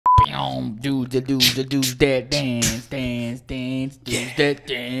Do that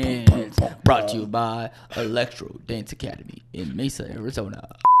dance. Brought to you by Elektro Dance Academy in Mesa, Arizona.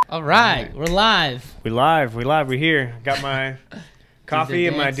 All right, we're live. We're here. Got my coffee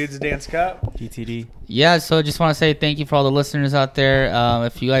and my Dudes Dance cup. GTD. Yeah, so I just want to say thank you for all the listeners out there.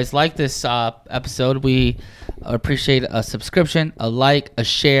 If you guys like this episode, we appreciate a subscription, a like, a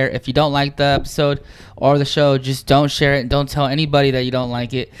share. If you don't like the episode or the show, just don't share it. Don't tell anybody that you don't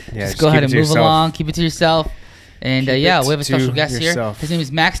like it. Yeah, just go ahead and move yourself. Along. Keep it to yourself. And yeah, we have a special guest yourself. here. His name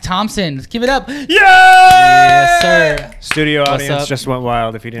is Max Thompson. Let's give it up. Yeah! Yes, sir. Studio What's audience up? just went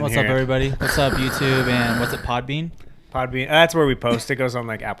wild if you didn't What's hear up, it. everybody? What's up, YouTube? And what's it, Podbean? Podbean. That's where we post. It goes on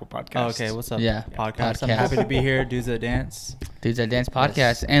like Apple Podcasts. Oh, okay. What's up? Yeah, Podcast. I'm podcast. happy to be here. Dudes that dance. Dudes That Dance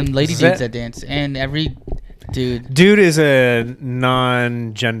podcast and Lady Is Dudes it? That Dance and every dude. Dude is a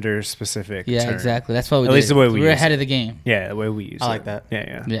non-gender specific Yeah, term. exactly. That's what we At did. least the way we We're use ahead it. of the game. Yeah, the way we use it. I like that.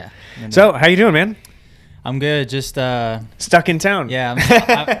 Yeah. Yeah. So, how you doing, man? I'm good. Just Stuck in town. yeah.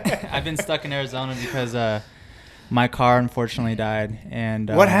 I've been stuck in Arizona because my car unfortunately died. And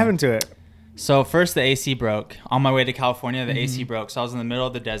What happened to it? So first the AC broke. On my way to California, the AC broke. So I was in the middle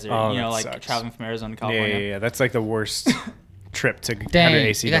of the desert. Oh, you know, that like sucks. traveling from Arizona to Yeah, California. That's like the worst trip to have Dang, your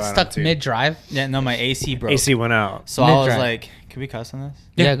AC you got go out stuck on, too. mid-drive? Yeah, no, my AC broke. AC went out. So I was Mid-drive. like, can we cuss on this?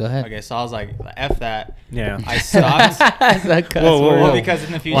 Yeah, go ahead. Okay, so I was like, F that. Yeah. I stopped. That's a cuss Whoa, whoa, word. whoa. Well, because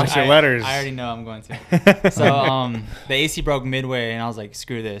in the future, Watch your letters. I already know I'm going to. So the AC broke midway, and I was like,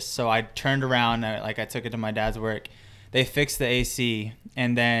 screw this. So I turned around, I took it to my dad's work. They fixed the AC,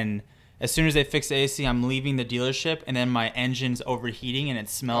 and then as soon as they fixed the AC, I'm leaving the dealership, and then my engine's overheating, and it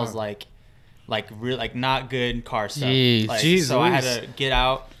smells like not good car stuff. Jeez. Jeez So I had Louise. to get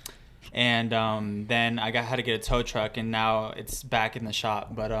out. And then had to get a tow truck, and now it's back in the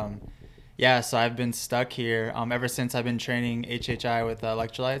shop. But yeah, so I've been stuck here ever since I've been training HHI with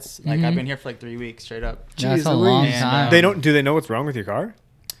electrolytes. Like I've been here for like 3 weeks straight up. That's Jeez a long Louise. time. Do they know what's wrong with your car?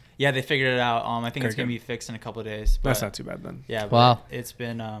 Yeah, they figured it out. I think it's Okay, gonna good. be fixed in a couple of days. But That's not too bad then. yeah, but Wow. it's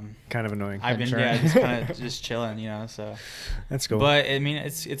been Kind of annoying. I've been Insurance. just kind of just chilling, you know. So, That's cool. but I mean,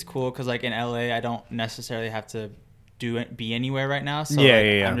 it's cool because like in LA, I don't necessarily have to be anywhere right now. So Yeah, like,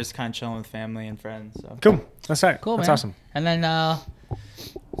 yeah. I'm just kind of chilling with family and friends. So Cool. That's right. Cool, That's man. awesome. And then,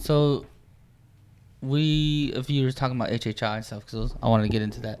 so if you were talking about HHI and stuff, because I wanted to get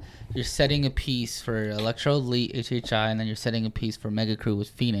into that. You're setting a piece for Electro Elite HHI, and then you're setting a piece for Mega Crew with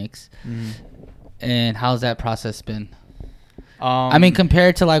Phoenix. And how's that process been? I mean,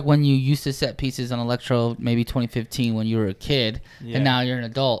 compared to like when you used to set pieces on Electro, maybe 2015 when you were a kid, Yeah. and now you're an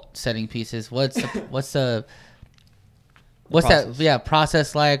adult setting pieces. What's process. that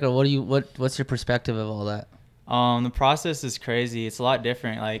process like, or what's your perspective of all that? The process is crazy. It's a lot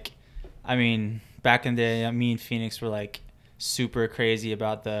different. Like, I mean, back in the day, me and Phoenix were like super crazy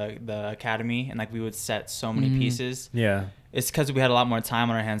about the academy, and like we would set so many pieces. Yeah. It's because we had a lot more time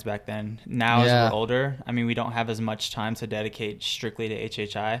on our hands back then. Now, Yeah. as we're older, I mean, we don't have as much time to dedicate strictly to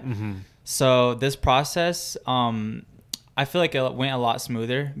HHI. Mm-hmm. So this process, I feel like it went a lot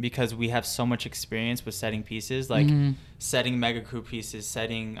smoother because we have so much experience with setting pieces, like setting Mega Crew pieces,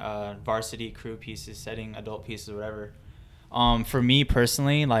 setting Varsity Crew pieces, setting adult pieces, whatever. For me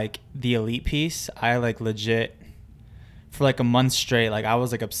personally, like the Elite piece, I like legit for like a month straight, like I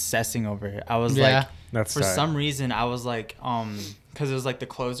was like obsessing over it. I was like, That's for tight. some reason I was like, because it was like the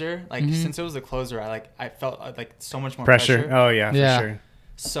closer, like since it was the closer, I felt like so much more pressure. Oh yeah, Yeah. for sure.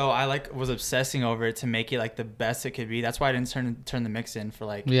 So I like was obsessing over it to make it like the best it could be. That's why I didn't turn the mix in for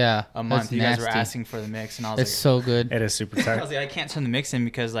like Yeah, a month. that's You guys were nasty. asking for the mix, and I was It's like, so good. It is super I tight. was like, I can't turn the mix in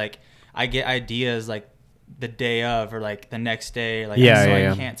because like I get ideas like the day of or like the next day, like Yeah, so yeah, I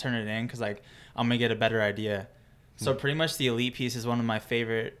yeah. can't turn it in because like I'm gonna get a better idea. So pretty much the Elite piece is one of my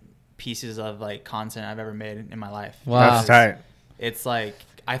favorite pieces of like content I've ever made in my life. Wow. That's tight. It's like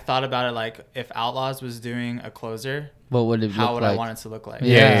I thought about it like if Outlaws was doing a closer, What would it how look would like? I want it to look like?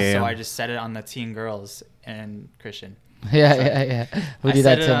 Yeah, So yeah. I just set it on the teen girls and Christian. Yeah. We I do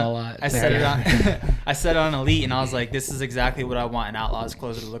set that it to him on- a lot. I set it on. I set it on Elite, and I was like, "This is exactly what I want an Outlaws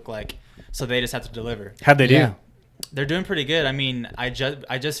closer to look like." So they just have to deliver. How'd they Yeah. do? They're doing pretty good. I mean, I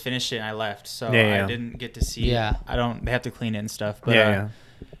just finished it and I left, so Yeah. I didn't get to see. Yeah. They have to clean it and stuff. But Yeah.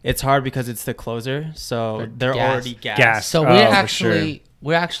 it's hard because it's the closer, so they're gassed. already gassed. Gassed. So Oh, for sure.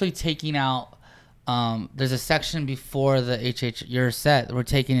 we're actually taking out. There's a section before the your set. We're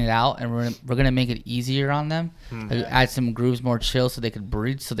taking it out, and we're gonna make it easier on them. Like, add some grooves, more chill, so they could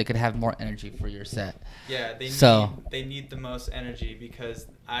breathe, so they could have more energy for your set. Yeah, they So- need the most energy because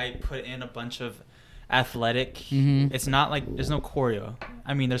I put in a bunch of athletic. It's not like there's no choreo.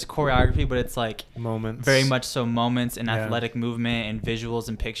 I mean, there's choreography, but it's like moments, very much so moments and athletic movement and visuals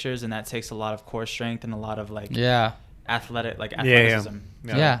and pictures, and that takes a lot of core strength and a lot of like athleticism.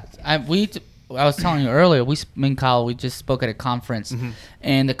 I was telling you earlier, me and Kyle, we just spoke at a conference,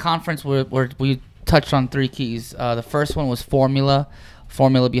 and the conference where we touched on 3 keys. The first one was formula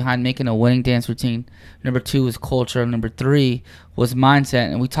behind making a winning dance routine. Number 2 was culture. Number 3 was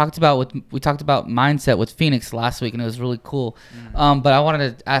mindset. And we talked about mindset with Phoenix last week, and it was really cool. But I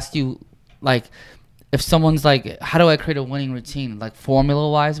wanted to ask you, like, if someone's like, how do I create a winning routine, like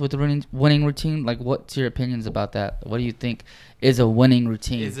formula-wise with the winning routine? Like, what's your opinions about that? What do you think is a winning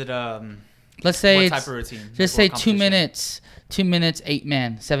routine? Is it let's say what type of routine? Just say 2 minutes,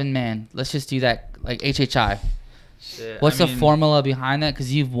 8-man, 7-man. Let's just do that, like HHI. Shit. What's the formula behind that?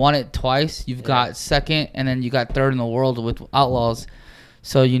 Because you've won it twice. You've got second, and then you got third in the world with Outlaws.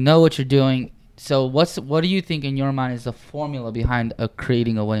 So you know what you're doing. So what do you think in your mind is the formula behind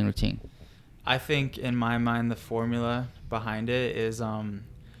creating a winning routine? I think in my mind the formula behind it is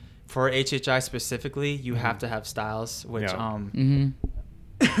for HHI specifically, you have to have styles, which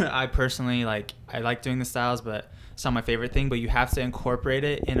I personally like. I like doing the styles, but it's not my favorite thing. But you have to incorporate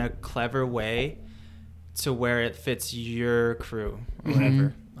it in a clever way to where it fits your crew or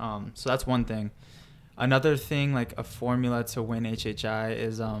whatever. So that's one thing. Another thing, like a formula to win HHI,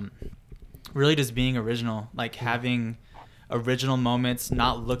 is really just being original, like having original moments,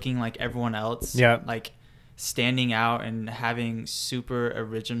 not looking like everyone else. Like standing out and having super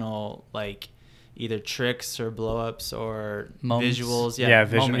original, like either tricks or blow-ups or moments. Visuals.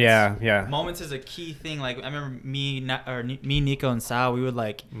 Moments. Moments is a key thing. Like I remember me, Nico, and Sal, we would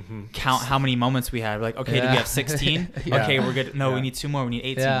like count how many moments we had. We're like, okay, do we have 16? Okay, we're good. No, we need 2 more. We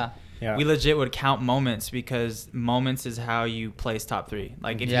need 18. We legit would count moments because moments is how you place top 3.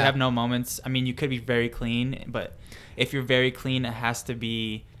 Like if you have no moments, I mean, you could be very clean, but if you're very clean, it has to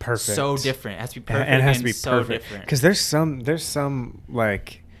be perfect. So different. It has to be perfect. And it has to be so perfect. Because there's some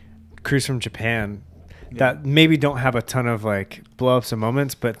like crews from Japan that maybe don't have a ton of like blow-ups and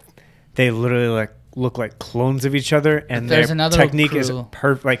moments, but they literally like look like clones of each other, and their technique is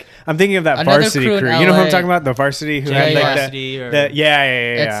perfect. Like I'm thinking of that varsity crew. You know who I'm talking about? The varsity who had like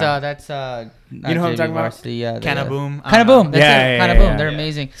that's you know what I'm talking about? Canaboom. Canaboom. Canaboom. They're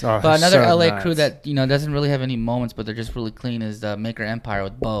amazing. But another LA crew that doesn't really have any moments, but they're just really clean, is the Maker Empire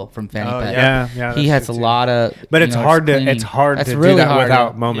with Bo from Fanny Pack. He has a lot of. But it's hard to do that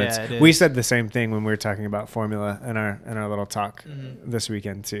without moments. We said the same thing when we were talking about formula in our little talk this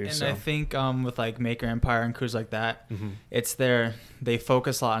weekend too. And I think with like Maker Empire and crews like that, it's they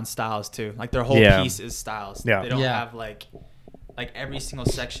focus a lot on styles too. Like their whole piece is styles. They don't have like every single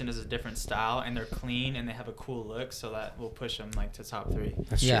section is a different style, and they're clean and they have a cool look, so that will push them like to top 3.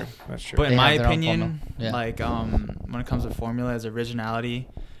 That's true. But in my opinion, like when it comes to formula, is originality,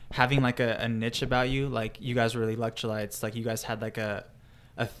 having like a niche about you. Like you guys were the electrolytes, like you guys had like a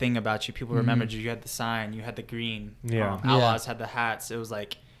thing about you. People remembered you. You had the sign, you had the green. Outlaws had the hats. It was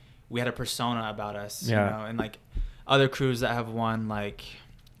like we had a persona about us, you know. And like other crews that have won like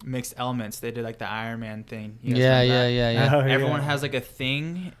Mixed Elements, they did like the Iron Man thing. Everyone has like a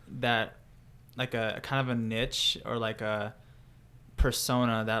thing that like a kind of a niche or like a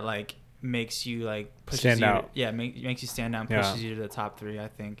persona that like makes you like pushes you out. Makes you stand out and pushes you to the top 3, I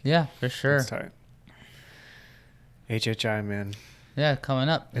think. Yeah, for sure. That's tight. HHI, man. Yeah, coming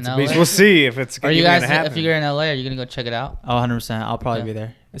up. We'll see if it's going to happen. If you're in LA, are you going to go check it out? Oh, 100%. I'll probably be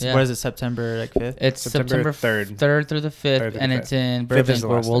there. What is it, September like 5th? It's September 3rd through the 5th, and it's in Burbank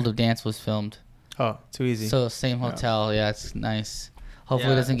where World of Dance was filmed. Oh, too easy. So same hotel. Yeah, it's nice.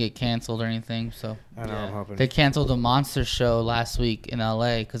 Hopefully it doesn't get canceled or anything. So I know, I'm hoping. They canceled the Monster show last week in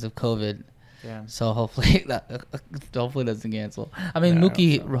LA because of COVID. Yeah. So hopefully it doesn't cancel. I mean,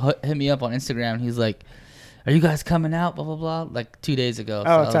 Mookie hit me up on Instagram. He's like, "Are you guys coming out?" Blah blah blah. Like 2 days ago.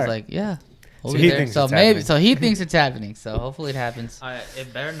 So I was like, "Yeah." So he thinks it's happening. So he thinks it's happening. So hopefully it happens.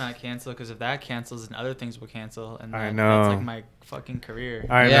 It better not cancel, because if that cancels, then other things will cancel, and I know that's like my fucking career.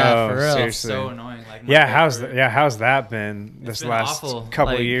 I know, for real. Seriously. It's so annoying. Like how's that been this last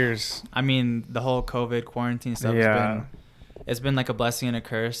couple of years? I mean, the whole COVID quarantine stuff has been like a blessing and a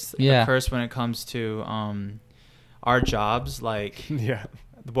curse. Yeah. A curse when it comes to our jobs, like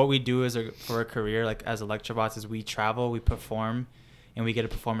what we do for a career, like as Elektro Bots, is we travel, we perform, and we get a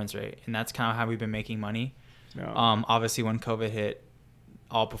performance rate, and that's kind of how we've been making money. Obviously when COVID hit,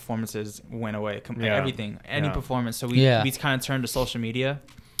 all performances went away, everything, any performance. So we kind of turned to social media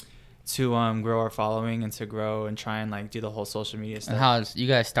to grow our following and to grow and try and like do the whole social media stuff. And you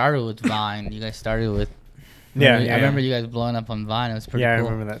guys started with Vine. You guys started with Yeah, I remember you guys blowing up on Vine. It was pretty cool. I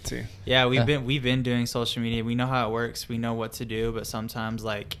remember that too. Yeah, we've been doing social media. We know how it works. We know what to do, but sometimes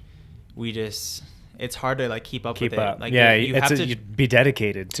like it's hard to like keep up with it. Like you have to be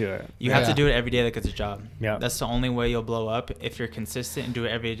dedicated to it. You have to do it every day like it's a job. Yeah, that's the only way you'll blow up, if you're consistent and do it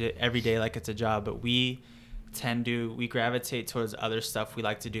every day like it's a job. But we gravitate towards other stuff we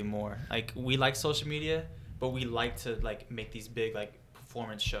like to do more. Like we like social media, but we like to like make these big like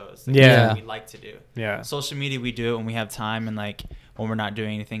performance shows. Like, that's what we like to do. Yeah, social media we do it when we have time and like when we're not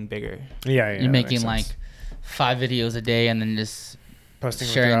doing anything bigger. You're making like 5 videos a day and then just posting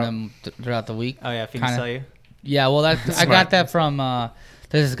sharing them throughout the week. Oh yeah, Phoenix tell you. Yeah, well I got that from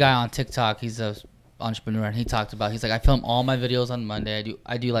there's this guy on TikTok. He's a entrepreneur, and he talked about, he's like, I film all my videos on Monday.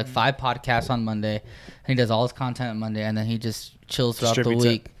 I do like 5 podcasts on Monday, and he does all his content on Monday, and then he just chills throughout the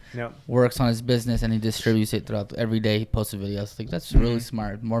week. Works on his business, and he distributes it throughout every day. He posts videos. Like that's really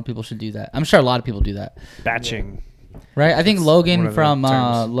smart. More people should do that. I'm sure a lot of people do that. Batching. Right, I think Logan from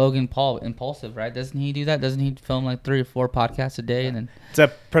Logan Paul, Impulsive, right? Doesn't he do that? Doesn't he film like 3 or 4 podcasts a day? And then it's a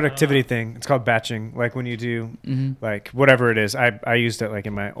productivity thing. It's called batching. Like when you do like whatever it is. I used it like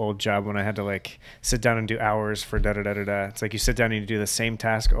in my old job when I had to like sit down and do hours for da da da da da. It's like you sit down and you do the same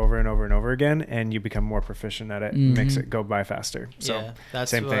task over and over and over again, and you become more proficient at it. Makes it go by faster. So yeah,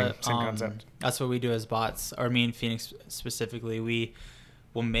 that's same thing, same concept. That's what we do as bots, or me and Phoenix specifically.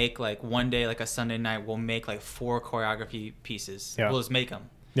 We'll make like one day, like a Sunday night, we'll make like 4 choreography pieces. We'll just make them.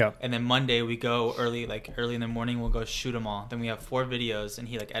 Yeah. And then Monday we go early in the morning, we'll go shoot them all. Then we have 4 videos, and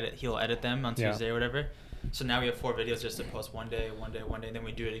he'll edit them on Tuesday or whatever. So now we have 4 videos just to post one day, and then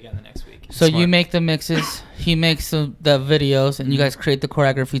we do it again the next week. So you make the mixes, he makes the videos, and you guys create the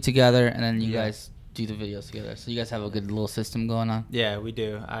choreography together, and then you guys do the videos together. So you guys have a good little system going on. Yeah, we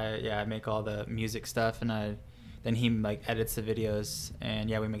do. I make all the music stuff, and then he like edits the videos, and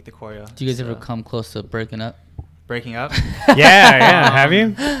we make the choreo. Do you guys ever come close to breaking up? Breaking up? yeah. Have you?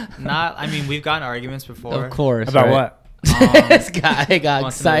 Not. I mean, we've gotten arguments before. Of course. About what? This guy got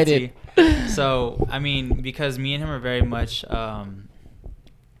excited. So I mean, because me and him are very much,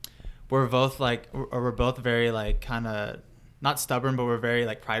 we're both very like kind of not stubborn, but we're very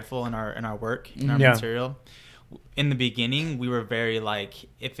like prideful in our work, in our material. In the beginning, we were very like,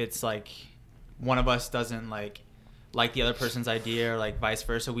 if it's like one of us doesn't like the other person's idea, or like vice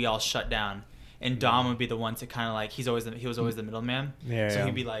versa, we all shut down. And Dom would be the one to kind of like, he was always the middleman. So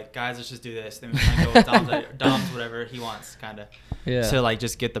he'd be like, guys, let's just do this. Then we kind of go with Dom's whatever he wants, kind of. Yeah. To like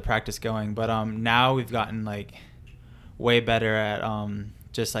just get the practice going. But now we've gotten like way better at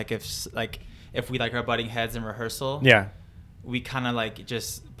just like if we like are butting heads in rehearsal. Yeah. We kind of like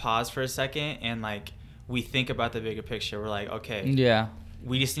just pause for a second and like we think about the bigger picture. We're like, okay. Yeah.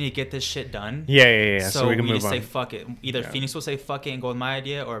 We just need to get this shit done. Yeah. So we can move on. Say fuck it. Either Phoenix will say fuck it and go with my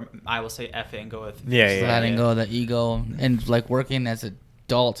idea, or I will say F it and go with letting go of the ego and like working as an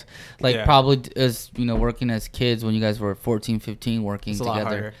adult, like probably as working as kids when you guys were 14, 15, working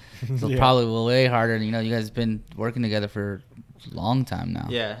together. So probably way harder. You guys been working together for a long time now.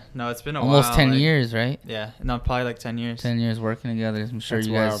 Yeah, no, it's been almost 10 years, right? Yeah, no, probably like 10 years. 10 years working together. I'm sure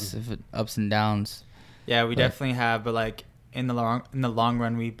you guys have ups and downs. Yeah, we definitely have, but like. In the long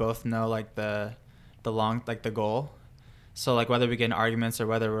run, we both know like the goal. So like whether we get in arguments or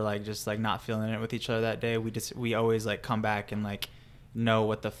whether we're like just like not feeling it with each other that day, we always like come back and like know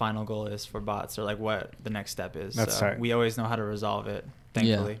what the final goal is for bots, or like what the next step is. That's tight. We always know how to resolve it.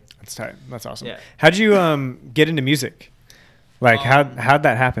 Thankfully. Yeah. That's tight. That's awesome. Yeah. How'd you get into music? Like how'd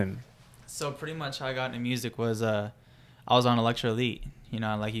that happen? So pretty much how I got into music was I was on Elektro Elite.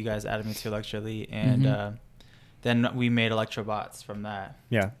 Like you guys added me to Elektro Elite, and then we made Elektro Bots from that.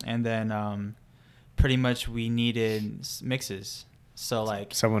 Yeah. And then pretty much we needed mixes. So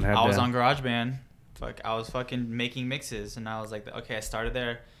like I was on GarageBand. I was fucking making mixes, and I was like, okay, I started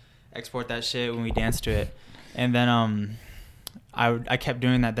there, export that shit when we danced to it. And then I kept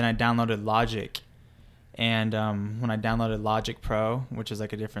doing that. Then I downloaded Logic. And when I downloaded Logic Pro, which is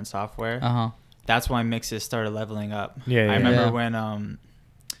like a different software, that's when my mixes started leveling up. I remember when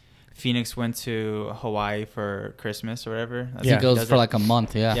Phoenix went to Hawaii for Christmas or whatever. He goes for like a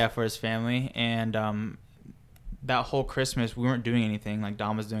month, Yeah, for his family. And that whole Christmas, we weren't doing anything. Like,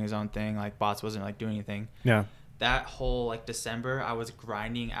 Dom was doing his own thing. Like, Bots wasn't, like, doing anything. Yeah. That whole, like, December, I was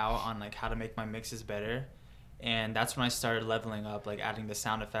grinding out on, like, how to make my mixes better. And that's when I started leveling up, like, adding the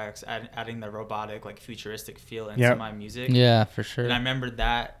sound effects, adding the robotic, like, futuristic feel into my music. Yeah, for sure. And I remember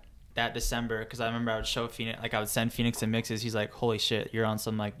that December, because I remember I would show Phoenix, like I would send Phoenix the mixes. He's like, "Holy shit, you're on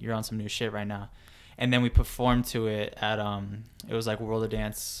some new shit right now." And then we performed to it at it was like World of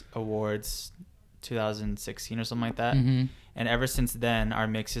Dance Awards 2016 or something like that. Mm-hmm. And ever since then,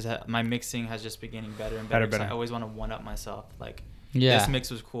 my mixing has just been getting better and better. Because I always want to one up myself. Like, this mix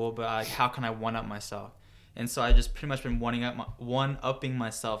was cool, but like, how can I one up myself? And so I just pretty much been one upping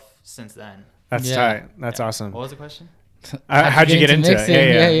myself since then. That's tight. That's awesome. What was the question? How'd you get into mixing?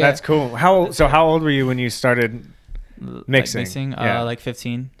 it? Yeah. That's cool. How old were you when you started mixing? Like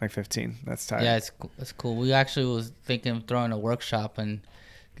 15. Like 15. That's tight. Yeah, it's cool. We actually was thinking of throwing a workshop and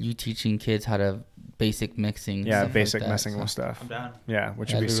you teaching kids how to basic mixing. Yeah, basic like messing with stuff. I'm down. Yeah,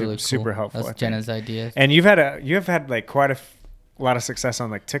 which would be really super cool. helpful. That's Jenna's idea. And you have had like quite a lot of success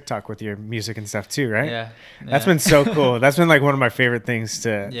on like TikTok with your music and stuff too, right? Yeah. That's been so cool. That's been like one of my favorite things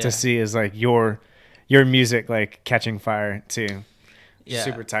to see is like your music like catching fire too. Yeah.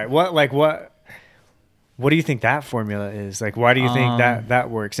 Super tight. What do you think that formula is? Like, why do you think that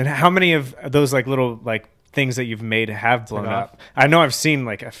works? And how many of those like little like things that you've made have blown up? I know I've seen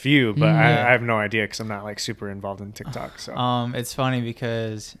like a few, but I have no idea because I'm not like super involved in TikTok. So it's funny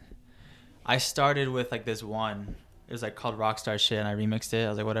because I started with like this one. It was like called Rockstar Shit, and I remixed it. I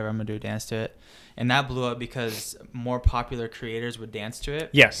was like, whatever, I'm gonna do a dance to it, and that blew up because more popular creators would dance to it.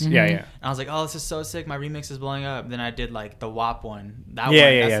 Yes, yeah. And I was like, oh, this is so sick. My remix is blowing up. Then I did like the WAP one. That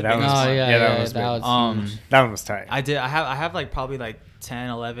one was tight. I have like probably like 10,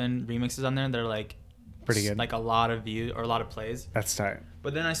 11 remixes on there, and they're like pretty good. Like a lot of views or a lot of plays. That's tight.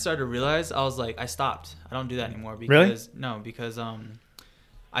 But then I started to realize, I was like, I stopped. I don't do that anymore because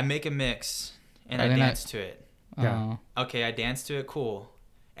I make a mix and I dance to it. Yeah. Okay, I dance to it, cool.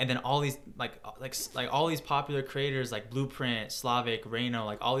 And then all these like all these popular creators like Blueprint, Slavic, Reno,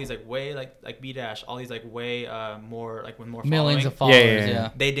 like all these like way like B-Dash, all these like way more like with more millions of following. followers. Yeah.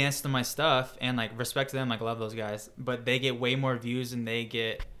 They dance to my stuff and like respect to them, like I love those guys, but they get way more views and they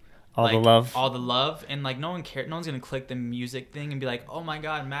get all the love, and like no one's gonna click the music thing and be like, oh my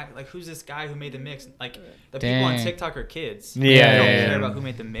god, Mac, like who's this guy who made the mix? Like the people on TikTok are kids. They don't care about who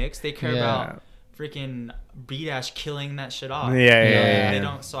made the mix. They care about freaking B-Dash killing that shit off. They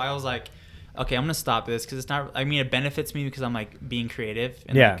don't. So I was like, okay, I'm gonna stop this because it's not. I mean, it benefits me because I'm like being creative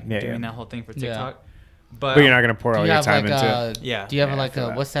and doing that whole thing for TikTok. But you're not gonna pour all your time into it. Yeah. Do you have like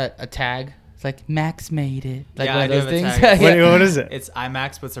what's that? A tag? It's like Max made it. Like one of I those do have things. What is it? It's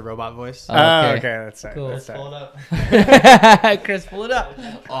IMAX, but it's a robot voice. Okay, that's right. Cool. That's Pull it up. Chris, pull it up.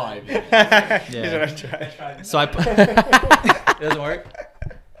 Oh, I did. Yeah. So I put it doesn't work.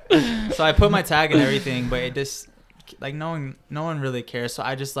 So I put my tag and everything, but it just like no one really cares. So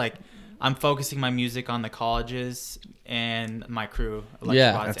I just like I'm focusing my music on the colleges and my crew,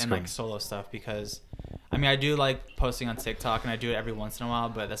 Elektro Bots, and like solo stuff because I mean I do like posting on TikTok and I do it every once in a while,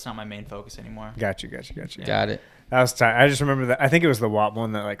 but that's not my main focus anymore. Got you. Got it. That was tight. I just remember that. I think it was the WAP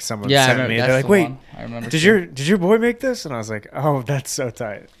one that like someone sent me. They're like, "Wait, I remember did your boy make this?" And I was like, "Oh, that's so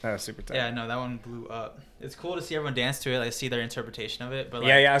tight. That was super tight." Yeah, no, that one blew up. It's cool to see everyone dance to it, like see their interpretation of it. But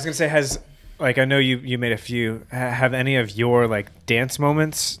like, I was gonna say, has like I know you made a few. Have any of your like dance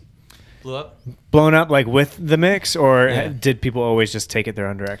moments blown up like with the mix, or did people always just take it their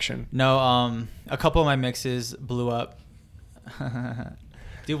own direction? No, a couple of my mixes blew up.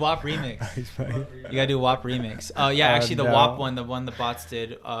 Do WAP remix. You gotta do WAP remix. Oh yeah, actually the WAP one, the one the bots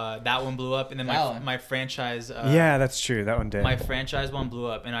did, that one blew up, and then my franchise. Yeah, that's true. That one did. My franchise one blew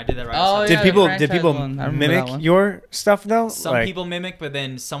up, and I did that right. Oh, did people mimic your stuff though? Some people mimic, but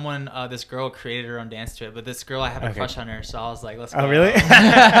then someone, this girl created her own dance to it. But this girl, I have a crush on her, so I was like, let's go. Oh really?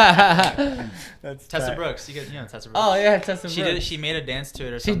 That's Tessa Brooks. You guys know Tessa Brooks. Oh yeah, Tessa Brooks. She made a dance to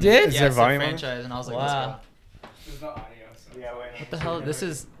it or something. She did? Yeah, it's a franchise, and I was like, let's go. There's no audio. Yeah, wait. What the hell? This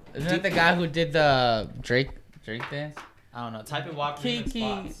is. Isn't that the guy who did the Drake dance? I don't know. Type in WAP Kiki,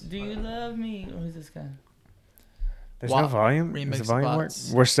 remix do you love me? Or who's this guy? There's no volume. Remix Is the volume work?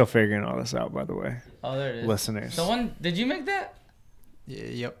 We're still figuring all this out, by the way. Oh, there it is. Listeners. Did you make that? Yeah,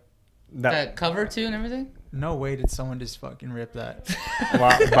 yep. That cover too and everything? No way did someone just fucking rip that.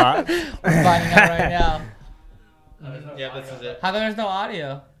 Bot? We're finding out right now. Yeah, this is it. How come there's no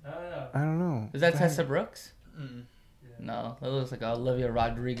audio? I don't know. Is that Tessa Brooks? Mm. No, that looks like Olivia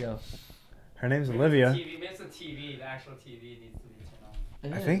Rodrigo. Her name's Olivia. Maybe it's the TV. The actual TV needs to be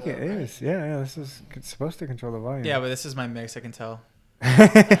turned on. I think it is. Yeah. This is supposed to control the volume. Yeah, but this is my mix. I can tell. Is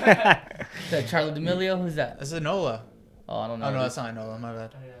that Charlie D'Amelio? Who's that? This is Nola. Oh, I don't know. Oh no, that's not Nola. My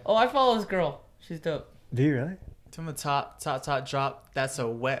bad. Oh, I follow this girl. She's dope. Do you really? From the top drop. That's a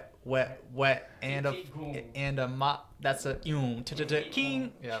wet, and a mop. That's a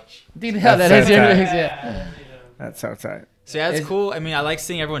king. Yeah. Yeah, that is your mix. Yeah. That's so tight. So yeah, it's cool. I mean, I like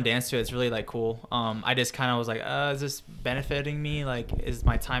seeing everyone dance to it. It's really like cool. I just kind of was like, is this benefiting me? Like, is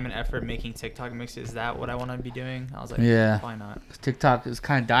my time and effort making TikTok mixes? Is that what I want to be doing? I was like, yeah. Why not? TikTok is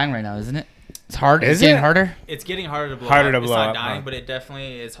kind of dying right now, isn't it? It's hard. Is It's getting it? harder. It's getting harder to blow Harder up. to It's blow not up, dying, huh? but it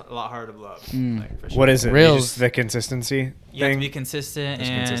definitely is a lot harder to blow up. Mm. Like, for sure. What is it? Reels. Just the consistency You have to thing? be consistent,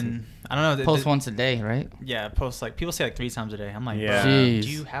 Just and consistent. I don't know. Post once a day, right? Yeah, post like people say like 3 times a day. I'm like, Yeah. bro, Jeez. do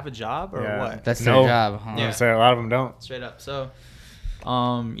you have a job or Yeah. what? That's No. their job, huh? Yeah. So a lot of them don't. Straight up. So,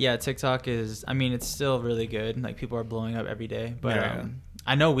 yeah, TikTok is. I mean, it's still really good. Like people are blowing up every day, but Yeah.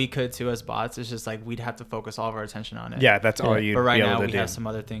 I know we could too as bots. It's just like we'd have to focus all of our attention on it. Yeah, that's all Yeah. you'd But right be able now to we do. have some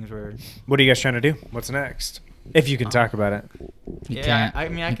other things where. What are you guys trying to do? What's next? If you can talk about it. You Yeah, can't. I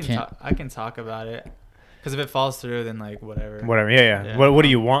mean, I You can can't. talk. I can talk about it. Because if it falls through, then like whatever. Whatever. Yeah. Yeah. What do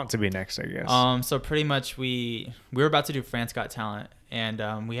you want to be next, I guess? So pretty much we were about to do France Got Talent,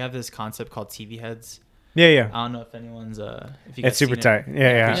 and we have this concept called TV heads. Yeah. I don't know if anyone's if you guys It's super seen it. tight.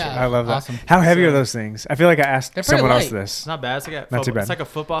 Yeah. Yeah, I love that. awesome. How heavy are So- those things? I feel like I asked They're pretty someone else light. this. It's not bad. It's like Not too football, bad. it's like a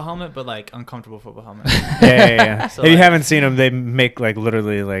football helmet, but like uncomfortable football helmet. Yeah. So, If you like- haven't seen them, they make like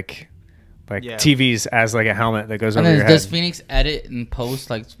literally like Yeah. TVs as like a helmet that goes And over then your does head. Phoenix edit and post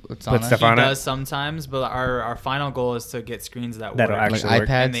like what's Put on stuff it? on He it? does sometimes, but our final goal is to get screens that That'll work. actually Like work.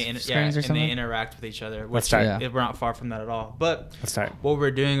 iPads and they screens or and something. they interact with each other. That's Which tight. Yeah. we're not far from that at all. But That's tight. what we're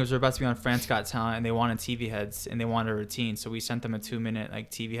doing is we're about to be on France Got Talent, and they wanted TV heads and they wanted a routine. So we sent them a 2-minute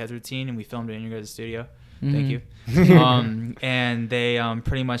like TV heads routine, and we filmed it in your guys' studio. Thank you. And they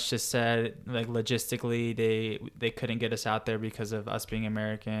pretty much just said like logistically they couldn't get us out there because of us being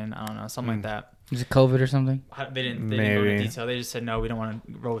American. I don't know, something like that. Is it COVID or something? They didn't go into Maybe. detail. They just said no, we don't want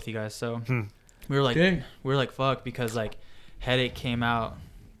to roll with you guys. So Hmm. we were like Dang. fuck, because like Headache came out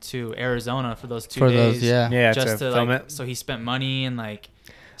to Arizona for those 2 For days. those, yeah. Yeah, Just to to film like, it. so he spent money and like,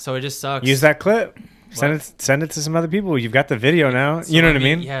 so it just sucks. Use that clip. What? Send it to some other people. You've got the video now. So You know let what I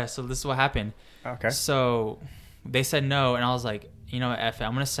me- mean? Yeah. So this is what happened. Okay. So they said no, and I was like, you know what, F it,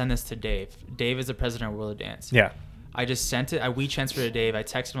 I'm gonna send this to Dave. Dave is the president of World of Dance. Yeah. I just sent it. We transferred to Dave. I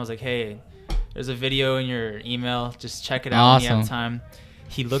texted him. I was like, hey, there's a video in your email. Just check it out when you have Awesome. time.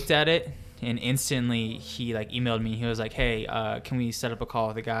 He looked at it, and instantly he like emailed me. He was like, hey, can we set up a call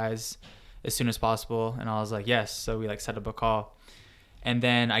with the guys as soon as possible? And I was like, yes. So we like set up a call. And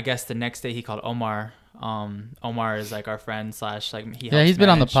then I guess the next day he called Omar. Omar is like our friend slash like he Yeah, helps he's been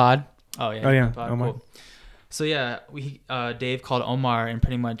on the manage. pod. Oh yeah. Oh, yeah, on the pod. Omar. Cool. So yeah, Dave called Omar and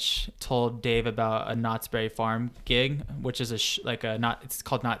pretty much told Dave about a Knott's Berry Farm gig, which is it's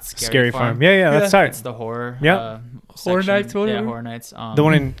called Not Scary Farm. Yeah, that's tight. It's the horror. Yeah. Horror section. Nights, whatever. Yeah, Horror Nights. The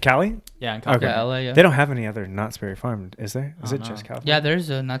one in Cali? Yeah, in Okay. California. Yeah, LA. Yeah. They don't have any other Knott's Berry Farm, is there? Is I it don't just know. California? Yeah, there's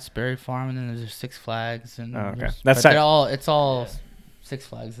a Knott's Berry Farm, and then there's Six Flags, and Oh, okay. there's- That's but they're tight. all it's all Six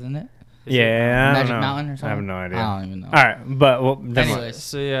Flags, isn't it? Is it? Yeah, I don't Magic know. Mountain or something? I have no idea. I don't even know. All right, but well, never mind. Anyways.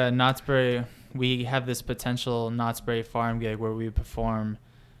 So yeah, Knott's Berry. We have this potential Knott's Berry Farm gig where we perform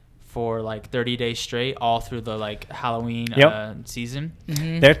for like 30 days straight, all through the like Halloween Yep. season.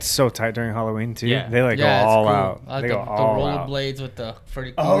 Mhm. They're so tight during Halloween too. Yeah. They like Yeah, go it's all cool. out. I like They the go all out. rollerblades with the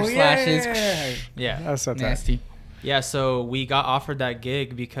pretty Oh slashes. yeah. Yeah. That's so tight. Nasty. Yeah, so we got offered that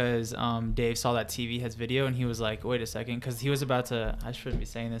gig because Dave saw that TV Heads video and he was like, wait a second, because he was about to, I shouldn't be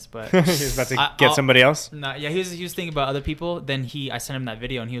saying this, but He's about to I- get I'll- somebody else. nah, yeah, he was thinking about other people. Then I sent him that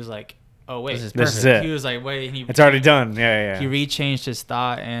video and he was like, oh wait, This is This is perfect. it. he was like, wait, and he, It's already done. Yeah, He yeah. rechanged his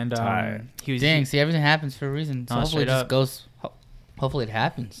thought and Tight. he was Dang, see, everything happens for a reason. So No, hopefully it straight just up. goes. Hopefully it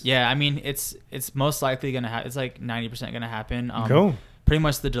happens. Yeah, I mean it's most likely gonna happen. It's like 90% gonna happen. Cool. Pretty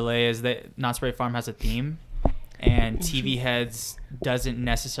much the delay is that Knott's Berry Farm has a theme, and TV Heads doesn't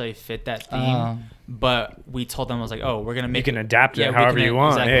necessarily fit that theme. But we told them, I was like, oh, we're gonna You make can it. adapt it we however can- you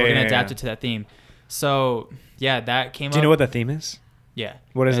want. Exactly, Yeah, we're gonna yeah, adapt yeah. it to that theme. So yeah, that came up. Do you know what the theme is? Yeah.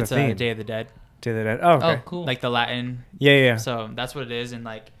 What is it's the theme? Day of the Dead. Day of the Dead. Oh, okay. Oh, cool. Like the Latin. Yeah, yeah. So that's what it is, and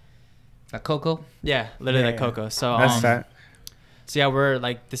like Like Coco. yeah, literally Yeah, like yeah. Coco. So That's tight. So yeah, we're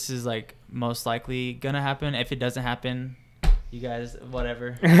like, this is like most likely gonna happen. If it doesn't happen, you guys,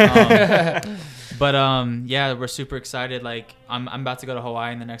 whatever. But yeah, we're super excited. Like I'm about to go to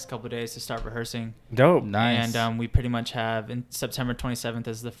Hawaii in the next couple of days to start rehearsing. Dope. Nice. And we pretty much have in September 27th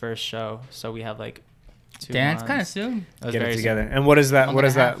is the first show. So we have like 2 Damn, it's months. kind of soon. That was Get very it together. soon. And what does that? Month What and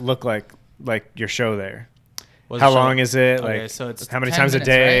does a half. that look like? Like your show there? What's How the show? long is it? Okay, Like so it's how many 10 times a minutes,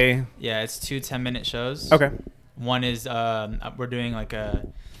 day? yeah, it's 2 10-minute shows. Okay. One is we're doing like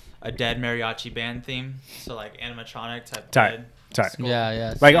a dead mariachi band theme, so like animatronic type Tight. dead Tight. skull Yeah,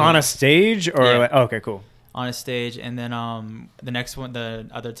 yeah. Like so- on a stage or Yeah. like? Oh, okay, cool. on a stage, and then the next one, the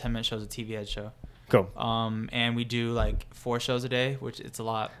other 10-minute show is a TV Head show. Cool. And we do like 4 shows a day, which it's a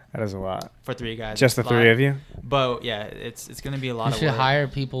lot That is a lot. for 3 guys. Just the It's a three lot. of you? But yeah, it's gonna be a lot You of should work. hire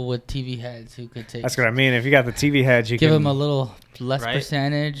people with TV heads who could take. That's what I mean. If you got the TV heads, you Give can them a little less Right?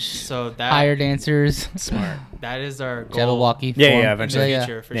 percentage. So that Hire dancers. smart. that is our goal Jabberwocky. Yeah, form. yeah, in the eventually.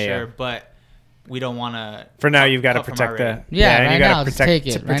 future for Yeah, sure. yeah. But we don't want to. For now, you've got to protect the. and you right gotta now, just take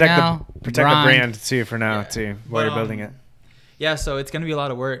it. Right now, protect the grind. brand too. For now, too, while you're building it. Yeah, so it's gonna be a lot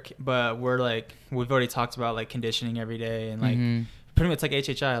of work, but we've already talked about like conditioning every day and like pretty much like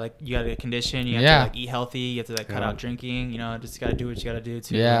HHI. Like you gotta condition, you have to like eat healthy, you have to like cut out drinking. You know, just gotta do what you gotta do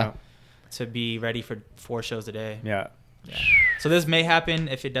to be ready for 4 shows a day. Yeah. So this may happen.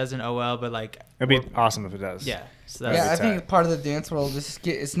 If it doesn't, oh well. But like, it'd be awesome if it does. Yeah. So I think part of the dance world is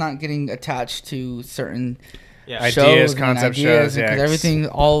it's not getting attached to certain ideas, shows concept shows, because everything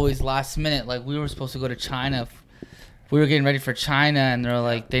always last minute. Like we were supposed to go to China. We were getting ready for China, and they're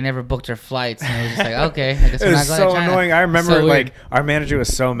like, they never booked our flights. And it was just like, okay, I guess we're not going to China. It was so annoying. I remember, like, our manager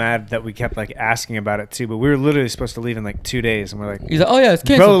was so mad that we kept, like, asking about it, too. But we were literally supposed to leave in, like, 2 days. And we're like, he's like, oh, yeah, it's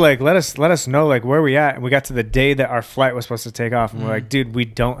canceled. Bro, like, let us know, like, where we at. And we got to the day that our flight was supposed to take off. And we're like, dude, we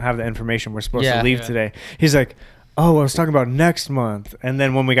don't have the information. We're supposed to leave today. He's like, oh, I was talking about next month. And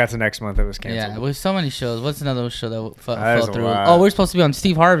then when we got to next month, it was canceled. Yeah, with so many shows. What's another show that fell through? Oh, we're supposed to be on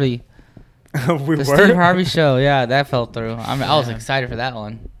Steve Harvey. The Steve Harvey show, that fell through. I was excited for that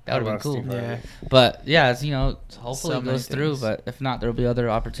one. That would have been cool. Yeah. But it's hopefully it goes through. But if not, there'll be other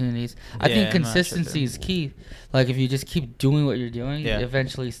opportunities. I think consistency is key. Like if you just keep doing what you're doing,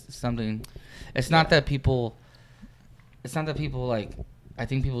 eventually something. It's not that people like. I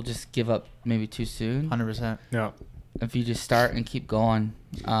think people just give up maybe too soon. 100%. No. If you just start and keep going,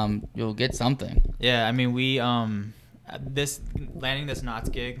 you'll get something. Yeah, I mean we this landing this Knots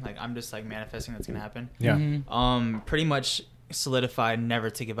gig, like I'm just like manifesting that's gonna happen. Yeah. Pretty much solidified never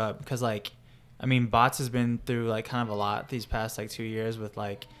to give up because like, I mean, Bots has been through like kind of a lot these past like 2 years with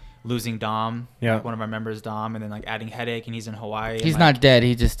like losing Dom, like one of our members, Dom, and then like adding Headache, and he's in Hawaii. He's like, not dead.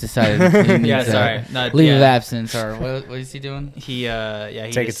 He just decided. He needs leave of absence, or what is he doing? He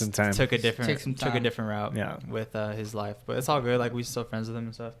some time. Took a different route. Yeah. With his life, but it's all good. Like we're still friends with him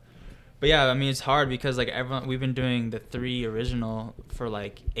and stuff. But yeah, I mean, it's hard because like we've been doing the 3 original for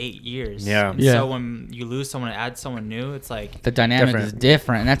like 8 years. Yeah. And so when you lose someone and add someone new, it's like the dynamic is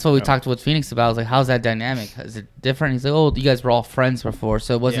different, and that's what we talked with Phoenix about. I was like, how's that dynamic? Is it different? He's like, oh, you guys were all friends before,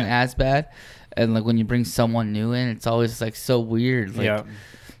 so it wasn't as bad. And like when you bring someone new in, it's always like so weird. Like,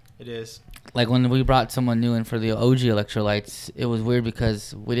 it is. Like when we brought someone new in for the OG electrolytes, it was weird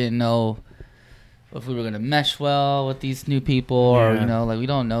because we didn't know if we were gonna mesh well with these new people, or like we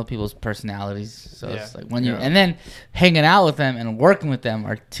don't know people's personalities. So it's like when you and then hanging out with them and working with them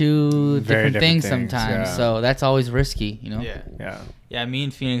are two different things sometimes. Yeah. So that's always risky, Yeah. Me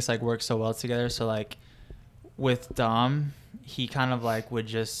and Phoenix like work so well together. So like with Dom, he kind of like would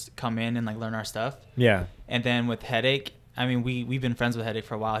just come in and like learn our stuff. Yeah. And then with Headache, I mean we've been friends with Headache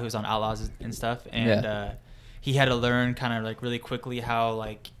for a while. He was on Outlaws and stuff, and he had to learn kind of like really quickly how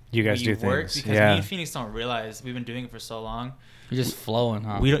like you guys do work things. Because me and Phoenix don't realize we've been doing it for so long. You're just flowing,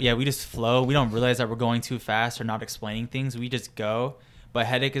 huh? We just flow. We don't realize that we're going too fast or not explaining things. We just go. But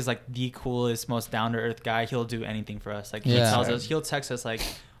Headache is like the coolest, most down to earth guy. He'll do anything for us. Like he tells us, he'll text us like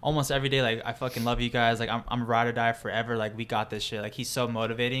almost every day. Like I fucking love you guys. Like I'm ride or die forever. Like we got this shit. Like he's so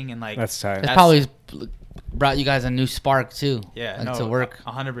motivating and like that's tight. It's probably brought you guys a new spark too. Yeah, like, to work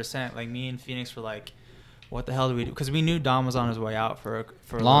 100%. Like me and Phoenix were like, what the hell do we do? Because we knew Dom was on his way out for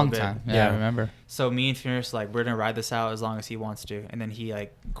a long bit. time. Yeah, I remember. So me and Phoenix like, we're gonna ride this out as long as he wants to. And then he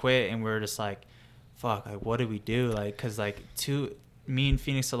like quit, and we're just like, fuck, like what do we do? Like, cause like me and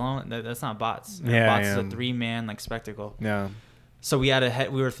Phoenix alone, that's not Bots. Bots is a 3-man like spectacle. Yeah. So we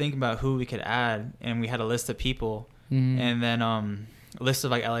were thinking about who we could add, and we had a list of people, and then a list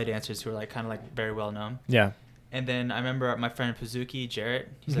of like LA dancers who are like kind of like very well known. Yeah. And then I remember my friend Pazuki, Jarrett.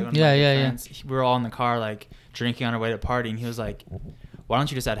 He's like one of my friends. We were all in the car like drinking on our way to party, and he was like, "Why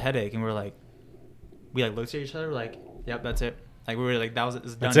don't you just add Headache?" And we looked at each other like, "Yep, that's it." Like we were like, "That was a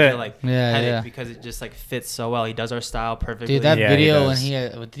done deal." Like Headache because it just like fits so well. He does our style perfectly. Dude, that video when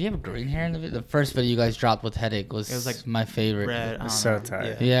did he have green hair in the video? The first video you guys dropped with Headache was like my favorite. Red, so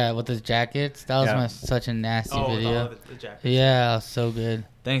tight. Yeah, with his jackets. That was such a nasty video. The jackets. Yeah, so good.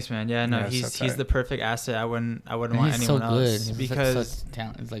 Thanks, man. Yeah, no, he's the perfect asset. I wouldn't want anyone else because such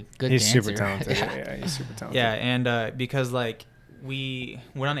talent. He's like good. He's dancer. super talented. Yeah, he's super talented. Yeah, and because like we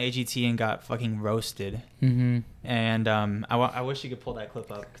went on AGT and got fucking roasted. And I wish you could pull that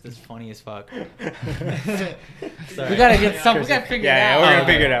clip up because it's funny as fuck. We gotta get some. We gotta figure it out. Yeah, we're gonna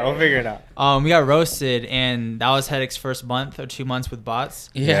figure it out. We'll figure it out. We got roasted, and that was Headache's first month or 2 months with Bots.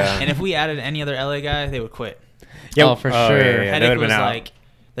 Yeah. And if we added any other LA guy, they would quit. Yeah, for sure. Headache was like.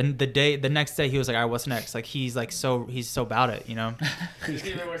 The next day he was like, all right, what's next? Like he's so about it, you know. He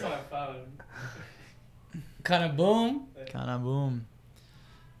even works on my phone. Kind of boom.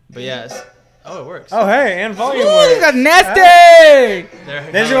 But yes, Oh, it works. Oh, hey, and volume Ooh, works. you got nasty.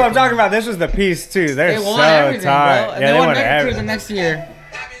 This is what I'm talking about. This was the piece, too. They're They so want everything, tight. bro. And Yeah, they want want Mega Cruiser everything. next year.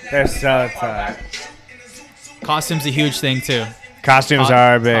 They're so tight. Costume's a huge thing too. Costumes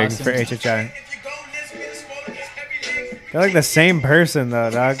are big for Costumes. HHI. They're like the same person, though,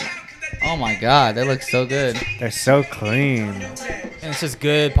 dog. Oh my god, they look so good. They're so clean. And it's just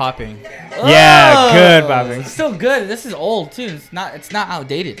good popping. Yeah, good, Bobby. It's still good. This is old too. It's not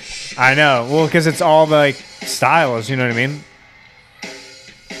outdated. I know. Well, because it's all the, like, styles, you know what I mean?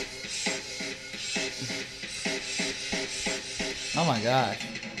 Oh my god.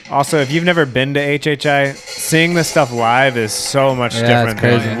 Also, if you've never been to HHI, seeing this stuff live is so much Yeah, different it's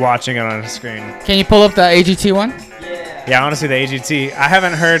crazy. than watching it on a screen. Can you pull up the AGT one? Yeah, honestly, the AGT. I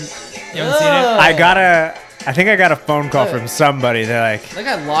haven't heard. You haven't seen it? I think I got a phone call from somebody. They're like, They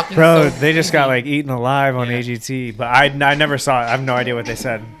got locking. bro, so they just got easy. like eaten alive on Yeah. AGT. But I never saw it. I have no idea what they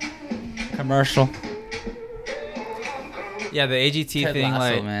said. commercial. Yeah, the AGT Ted thing,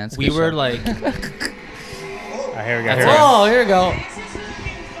 Lasso, like, man, it's a we good were show. like, Here we go. That's Here we go. Oh, here we go.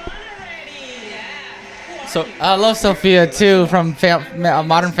 so I love Sophia too from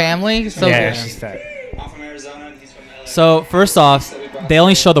Modern Family. So Yeah, good. she's tight. I'm from Arizona and he's from LA. So first off, they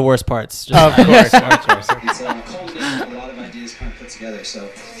only show the worst parts. Just Of course, of course. It's a culmination of a lot of ideas kind of put together, so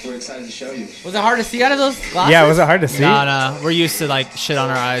we're excited to show you. Was it hard to see out of those glasses? Yeah, was it hard to see? no, we're used to like shit on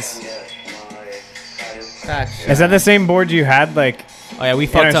our eyes. Facts. Is that the same board you had? Like, Oh yeah, we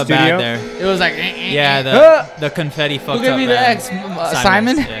our fucked up studio? bad there. It was like. Yeah, Ah! the confetti fucked Who gave up me the bad. X?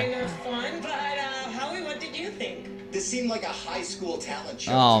 Simon? Yeah. Fun, but Howie, what did you think? This seemed like a high school talent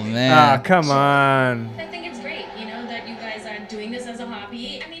show. Oh to me. man. ah, come on. I think it's great, you know, that you guys are doing this as a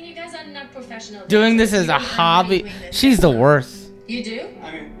hobby. I mean, you guys are not professional. Doing this dancers. as a You don't earn money hobby. doing this. She's the worst. You do?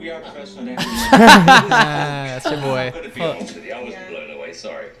 I mean, we are professional dancers. That's your boy. To be honest with you, I was blown away.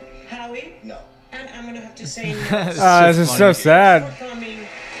 Sorry. Howie, No. I'm gonna have to say no. This is so sad. For coming.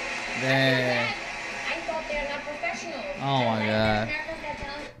 Damn. I thought they're not professional. Oh my god.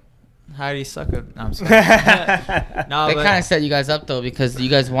 How do you suck it? No, I'm sorry. No, They but kind of set you guys up though because you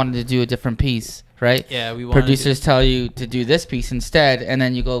guys wanted to do a different piece, right? yeah, we wanted Producers tell you to do this piece instead, and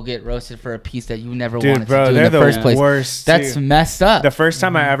then you go get roasted for a piece that you never Dude, wanted bro, to do they're in the the first place. worst. That's too. messed up. The first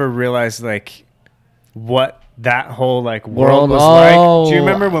time I ever realized like what that whole like World- world was oh, like. Do you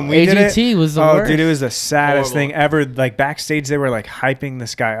remember when we did it? AGT was the oh, worst. dude, it was the saddest Horrible. thing ever. Like backstage, they were like hyping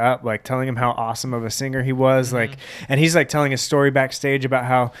this guy up, like telling him how awesome of a singer he was. Like, and he's like telling a story backstage about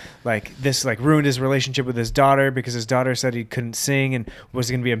how like this like ruined his relationship with his daughter because his daughter said he couldn't sing and was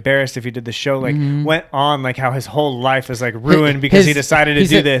gonna be embarrassed if he did the show. Like, went on like how his whole life was like ruined because he his- decided to he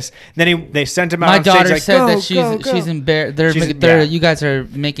do said- this. Then they sent him out My on stage daughter like, said go, that go. she's embarrassed. They're Yeah. you guys are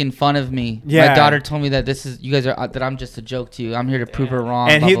making fun of me. Yeah. My daughter told me that you guys are that I'm just a joke to you. I'm here to prove her wrong.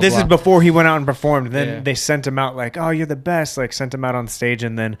 And blah, blah, this blah. is before he went out and performed. Then Yeah. they sent him out like, "Oh, you're the best!" Like sent him out on stage,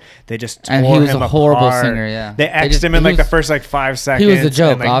 and then they just tore And he was him a horrible apart. singer, yeah. They They X'd just- him in he like the was- first like 5 seconds. he was a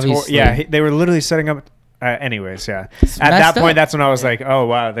joke, and, like, obviously. they were literally setting up. Anyways, yeah. It's At that messed point, up. that's when I was like, "Oh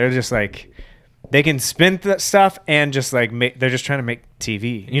wow, they're just like." They can spin that stuff and just like they're just trying to make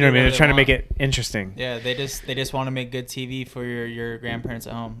TV. You know what I mean? They're trying to make it interesting. Yeah, they just want to make good TV for your grandparents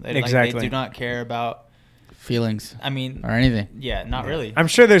at home. Like, Exactly. they do not care about. feelings I mean, or anything. yeah, not really. I'm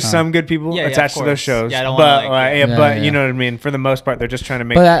sure there's some good people Yeah, yeah, attached of to those course. shows, Yeah, I don't but wanna, like, yeah, yeah. but Yeah, you yeah. know what I mean. For the most part, they're just trying to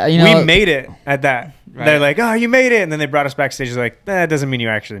make. But, you know- we made it at that. Right. They're like, "Oh, you made it," and then they brought us backstage. Like, that doesn't mean you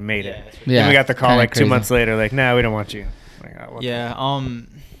actually made it. Yeah. Then we got the call kinda like 2 crazy. months later. Like, "No, we don't want you." Like, oh, what the- Yeah.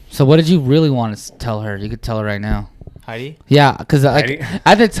 So what did you really want to tell her? You could tell her right now. Heidi. Yeah, because like Heidi?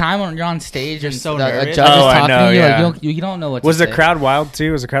 at the time when you're on stage You're and so the nervous. judge is Oh, I talking know, to you, yeah. like you don't know what. Was to the say. crowd wild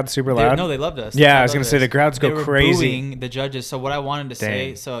too? Was the crowd super They, loud? no, they loved us. Yeah, They I was gonna loved say the us. crowds go They were crazy. booing the judges. So what I wanted to say,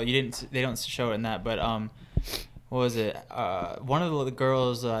 Dang. so they don't show it in that, but what was it? One of the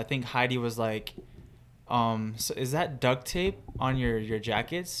girls, I think Heidi was like, so is that duct tape on your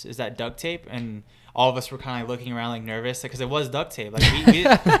jackets? Is that duct tape? And all of us were kind of like looking around like nervous because it was duct tape. Like we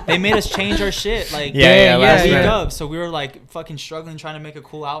they made us change our shit. Like last week minute. up. So we were like fucking struggling trying to make a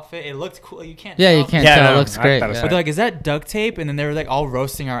cool outfit. It looked cool. You can't. Yeah, you tell. can't Yeah, tell. no, It looks I great. thought it was Yeah. But they're like, is that duct tape? And then they were like all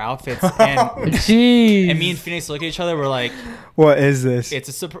roasting our outfits. And Jeez. and me and Phoenix look at each other. We're like, What is this?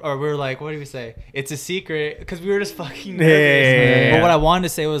 it's a or we were like, what do we say? It's a secret because we were just fucking Yeah, nervous. yeah, yeah, yeah. But what I wanted to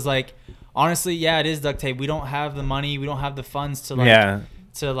say was like, honestly, yeah, it is duct tape. We don't have the money. We don't have the funds to like. Yeah.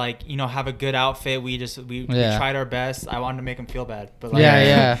 To like have a good outfit, we Yeah. tried our best. I wanted to make him feel bad, but like,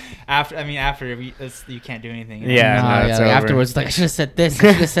 Yeah. after you can't do anything. you know? Yeah, Nah, no, it's like over. afterwards, like I should have said this. I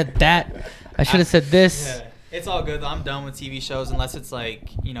should have said that. I should have said this. Yeah. It's all good. I'm done with TV shows unless it's like,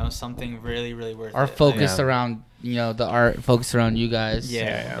 you know, something really, really worth Our it. focus Yeah. around, you know, the art, focus around you guys.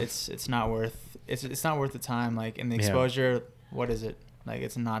 Yeah, it's not worth it's not worth the time. Like, and the Yeah. exposure, what is it? Like,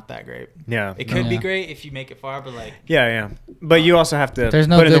 it's not that great. Yeah. It could be Yeah. great if you make it far, but like, Yeah. But you also have to There's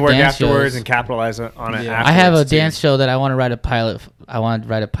no put in the good work dance afterwards shows. and capitalize on it. Yeah. I have a afterwards, too. dance show that I want to write a pilot. I want to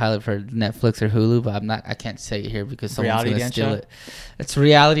write a pilot for Netflix or Hulu, but I can't say it here because someone's Reality gonna dance steal show? it. It's a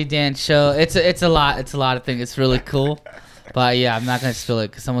reality dance show. It's a lot. It's a lot of things. It's really cool, but yeah, I'm not gonna spill it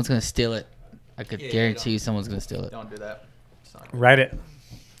because someone's gonna steal it. I could Yeah, guarantee you someone's gonna steal it. don't do that. It's not good. Write it.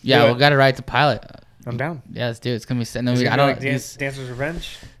 Yeah, do we it. gotta write the pilot. I'm down. Yeah, let's do it. It's gonna be. And Is then it I gonna don't. be like Dancer's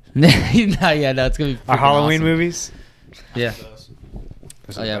Revenge? no, yeah, no, it's gonna be Our freaking Halloween awesome. movies? Yeah. Those.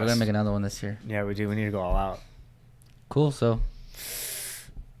 Those Oh are yeah, the we're gonna best. make another one this year. Yeah, we do. We need to go all out. Cool. So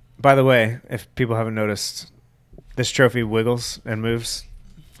By the way, if people haven't noticed, this trophy wiggles and moves.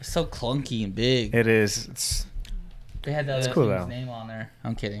 it's so clunky and big. It is. It's They had the It's other cool, team's though. name on there.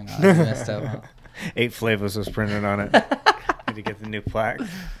 I'm kidding. No, I messed up. 8 flavors was printed on it. Need to get the new plaque.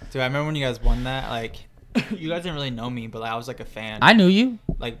 Dude, I remember when you guys won that. Like, you guys didn't really know me, but like, I was like a fan. I knew you.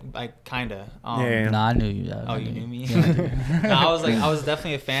 like kinda. Yeah. No, I knew you. Oh, you knew me? Yeah, I do. No, I was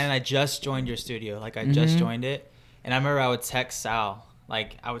definitely a fan, and I just joined your studio. Like, I just Mhm. joined it, and I remember I would text Sal.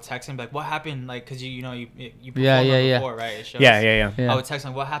 Like, I would text him like, "What happened?" Like, cause you know you performed Yeah. before, right? It shows. Yeah. Yeah. I would text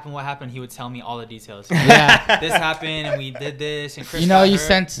him, "What happened? What happened?" He would tell me all the details. Yeah. This happened, and we did this, and Chris. You know, got you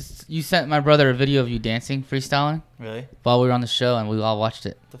hurt. sent my brother a video of you dancing, freestyling Really? while we were on the show, and we all watched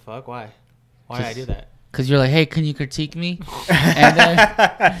it. What the fuck? Why? Why did I do that? Cause you're like, hey, can you critique me?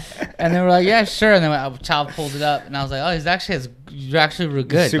 and then we're like, yeah, sure. And then Child pulled it up, and I was like, oh, you're actually real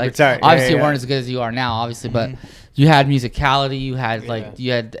good. Super Like, tight. Yeah, obviously, you yeah. weren't as good as you are now, obviously, but you had musicality, you had like, Yeah.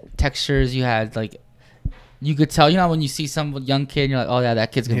 you had textures, you had like, you could tell. You know, when you see some young kid, and you're like, oh yeah,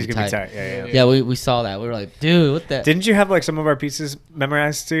 that kid's gonna He's be going to tight. be tight. Yeah. Yeah, we saw that. We were like, dude, what the? Didn't you have like some of our pieces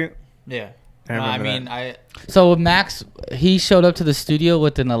memorized too? Yeah. I No, I remember mean, that. So Max, he showed up to the studio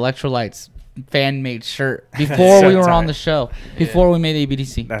with an Electrolytes fan made shirt before So we were on tight. the show, before we made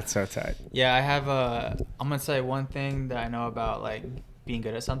ABDC. That's so tight. Yeah, I have I'm gonna say one thing that I know about like being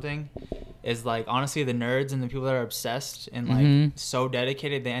good at something is like honestly the nerds and the people that are obsessed and like Mhm. so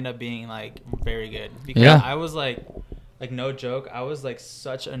dedicated, they end up being like very good. Because Yeah. I was like no joke, I was like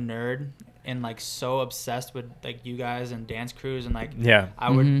such a nerd and like so obsessed with like you guys and dance crews, and like Yeah. I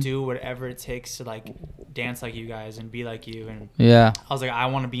would Mhm. do whatever it takes to like dance like you guys and be like you, and Yeah, I was like, I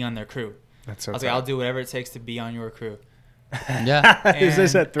want to be on their crew. That's so I was tight. like, I'll do whatever it takes to be on your crew. yeah. Is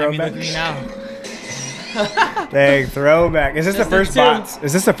this a And, I mean, throwback? look at me now. Dang, throwback. Is this the This first is bots?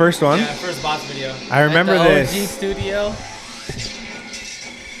 Is this the first one? Yeah, first bots video. I remember At the this. OG studio,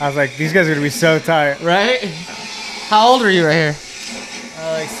 I was like, these guys are gonna be so tight. right? How old are you right here?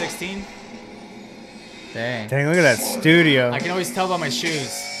 Like 16. Dang. Dang, look at that studio. I can always tell by my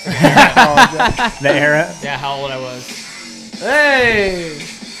shoes. The era. Yeah, how old I was. Hey.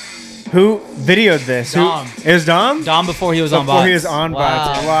 Who videoed this? Dom. Who? It was Dom? Dom before he was on Before bots. he was on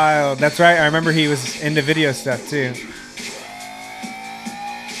bots. Wow. Wild. That's right. I remember he was into video stuff too.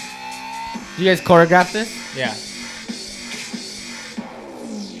 You guys choreograph this? Yeah.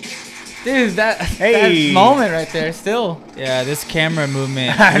 Dude, that Hey. that moment right there, still. Yeah, this camera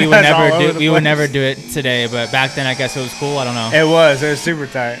movement, I we know, would it's all never over do. the We would place. never do it today, but back then I guess it was cool. I don't know. It was super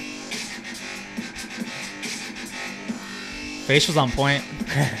tight. Facials on point.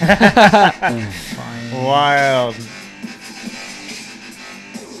 Wild.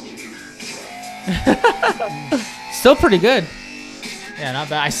 Still pretty good. Yeah, not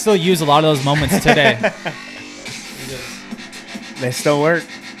bad. I still use a lot of those moments today. They still work.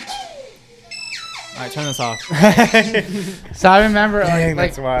 All right, turn this off. So I remember, Dang, like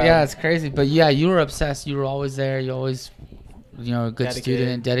that's wild. yeah, it's crazy. But yeah, you were obsessed. You were always there. You always, you know, a good Dedicated.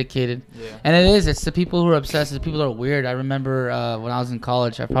 student, dedicated. Yeah. And it is. It's the people who are obsessed. It's the people that are weird. I remember when I was in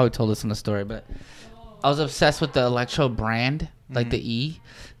college. I probably told this in the story, but I was obsessed with the Electro brand, like the E.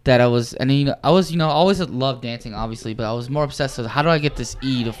 That I was, and you know, I was, you know, always loved dancing, obviously, but I was more obsessed with how do I get this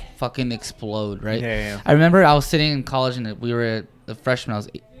E to fucking explode, right? Yeah. I remember I was sitting in college and we were a freshman. I was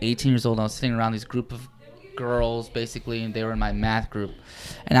 18 years old. And I was sitting around these group of girls, basically, and they were in my math group.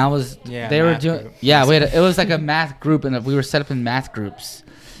 And I was, Yeah, they were math doing, group. yeah, it was like a math group, and we were set up in math groups.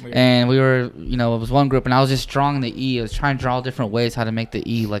 Weird. And we were, you know, it was one group, and I was just drawing the E. I was trying to draw different ways how to make the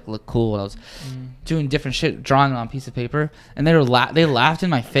E like look cool. And I was doing different shit, drawing on a piece of paper, and they laughed in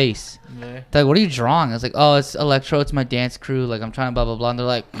my face. Really? They're like, "What are you drawing?" I was like, "Oh, it's Electro. It's my dance crew. Like, I'm trying to blah blah blah." And they're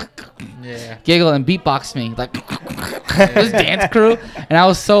like, Yeah. giggle and beatbox me like this dance crew, and I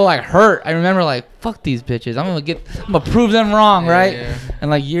was so like hurt. I remember like fuck these bitches. I'm gonna prove them wrong, right? Yeah. And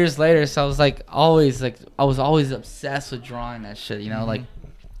like years later, so I was like always like I was always obsessed with drawing that shit, you know, like.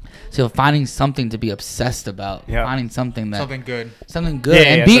 So finding something to be obsessed about, finding something Something good.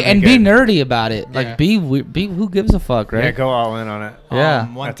 and be nerdy about it. Like be who gives a fuck, right? Yeah, go all in on it. Yeah.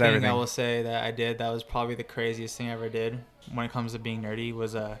 One That's thing everything. I will say that I did that was probably the craziest thing I ever did when it comes to being nerdy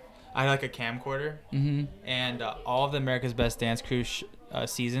was I had like a camcorder, and all of the America's Best Dance Crew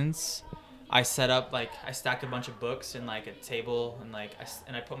seasons. I set up like I stacked a bunch of books in like a table, and like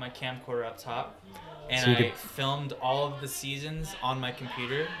I put my camcorder up top, and So you I could- filmed all of the seasons on my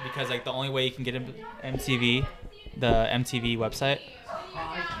computer because like the only way you can get into MTV, the MTV website.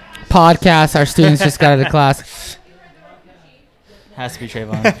 Podcast. Our students just got out of class. Has to be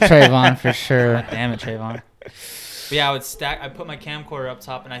Trayvon. Trayvon for sure. God damn it, Trayvon. But yeah, I put my camcorder up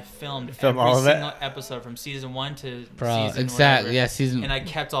top and I filmed Film every all of it? single episode from season 1 to Bro, season exactly. whatever. Yeah, season. And I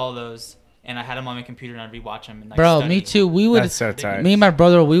kept all those and I had them on my computer and I'd rewatch them. And, like, Bro, study. me too. We would. That's so tight. Me and my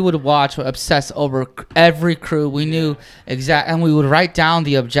brother, we would watch, obsess over every crew. We knew and we would write down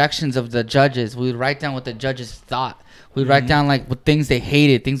the objections of the judges. We would write down what the judges thought. We'd write down like what things they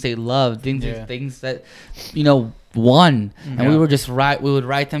hated, things they loved, things that, you know, won. And we would just we would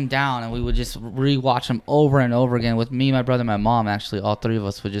write them down and we would just rewatch them over and over again. With me, my brother, my mom, actually, all three of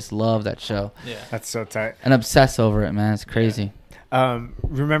us would just love that show Yeah. That's so tight. and obsess over it, man. It's crazy.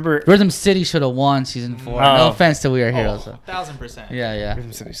 Remember Rhythm City should have won season 4. No offense to We Are Heroes. Oh, 1000%. Yeah.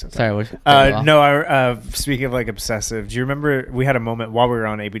 Rhythm City so tight. Sorry. What, No, speaking of like obsessive, do you remember we had a moment while we were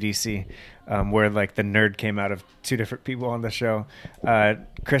on ABDC where like the nerd came out of two different people on the show?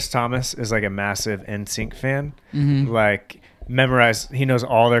 Chris Thomas is like a massive NSYNC fan. Like he knows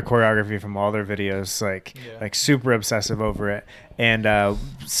all their choreography from all their videos, like super obsessive over it. And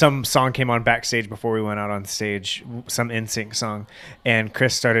some song came on backstage before we went out on stage, some NSYNC song, and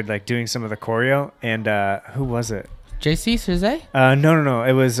Chris started like doing some of the choreo. And who was it? JC Cersei? No.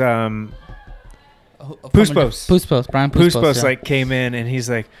 It was Puspos. Puspos. Brian Puspos. Puspos like came in and he's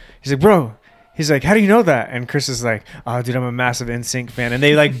like, bro. He's like, how do you know that? And Chris is like, oh, dude, I'm a massive NSYNC fan. And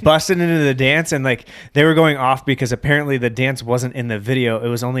they like busted into the dance and like they were going off because apparently the dance wasn't in the video. It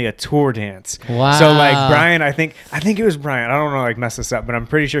was only a tour dance. Wow. So like Brian, I think it was Brian. I don't know, like mess this up, but I'm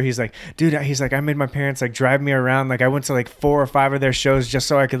pretty sure he's like, dude, he's like, I made my parents like drive me around. Like I went to like 4 or 5 of their shows just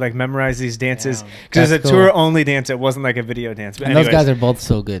so I could like memorize these dances. Because it's a tour only dance. It wasn't like a video dance. But and those guys are both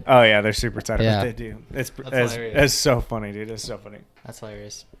so good. Oh yeah, they're super tight Yeah. at what they do. hilarious. It's so funny, dude. It's so funny. That's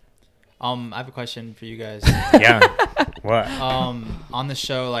hilarious. I have a question for you guys. Yeah. What? On the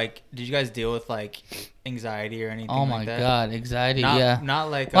show, like, did you guys deal with like anxiety or anything? Oh my like that? God, anxiety. Not,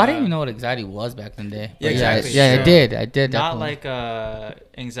 Not like. Well, I didn't even know what anxiety was back in the day. Yeah, But exactly. Yeah, Sure. I did. Not Definitely. like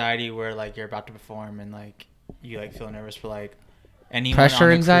anxiety where like you're about to perform and like you like feel nervous for like anyone Pressure on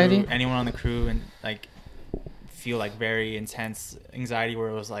the anxiety? crew, anyone on the crew and like feel like very intense anxiety where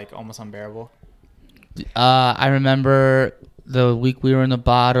it was like almost unbearable. I remember the week we were in the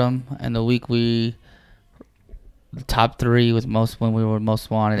bottom and the week the top 3 with when we were most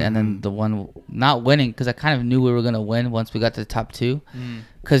wanted, and then the one not winning because I kind of knew we were gonna win once we got to the top 2.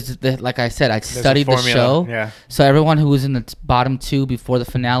 Because like I said, I studied the show. Yeah. So everyone who was in the bottom 2 before the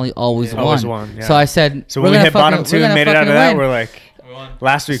finale always won. Always won, yeah. So I said, So when we hit bottom 2 and made it out of that, we're like,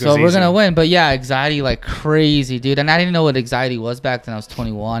 last week was so easy. we're gonna win. But yeah, anxiety like crazy, dude. And I didn't know what anxiety was back then. I was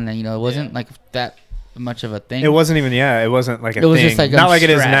 21, and it wasn't like that much of a thing. It wasn't even. Yeah, it wasn't like a It was thing. just like not I'm like it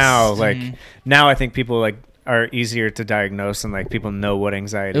is stressed. now. Like now, I think people like are easier to diagnose and like people know what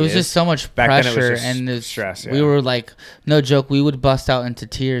anxiety. It was is. just so much Back then it was pressure just and it's stress. We yeah. were like, no joke, we would bust out into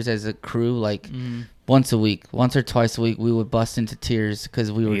tears as a crew like once or twice a week. We would bust into tears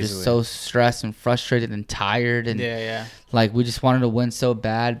because we were just so stressed and frustrated and tired and like we just wanted to win so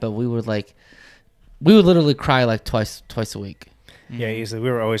bad, but we would literally cry like twice a week. Yeah, easily. We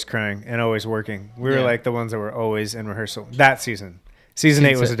were always crying and always working. We were like the ones that were always in rehearsal. That season. Season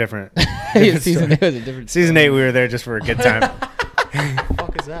 8 was a different Season 8 was a different Season 8 we were there just for a good time. What the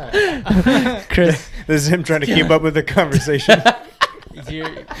fuck is that? Chris. This is him trying to keep up with the conversation. You're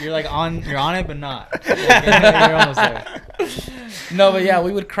like you're on it but not. You're almost there. No, but yeah,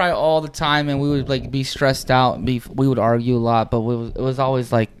 we would cry all the time and we would like be stressed out. We would argue a lot, but it was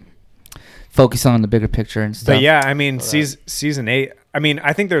always like focus on the bigger picture and stuff. But yeah, I mean, season 8. I mean,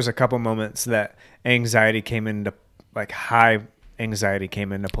 I think there's a couple moments that anxiety came into like high anxiety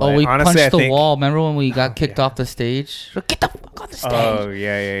came into play. Oh, we Honestly, punched I the think, wall. Remember when we got kicked off the stage? Get the fuck off the stage. Oh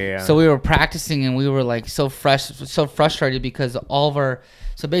yeah. So we were practicing and we were like so frustrated because all of our.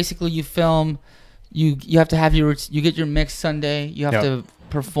 So basically, you film, you have to have you get your mix Sunday. You have to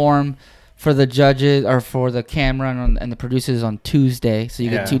perform for the judges or for the camera and the producers on Tuesday. So you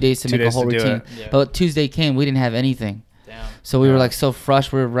get 2 days to 2 make a days whole to do routine. it. Yeah. But Tuesday came, we didn't have anything. Damn. So we were like so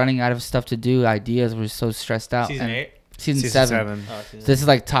frustrated. We were running out of stuff to do, ideas. We were so stressed out. Season And 8. Season Season 7. Oh, So this is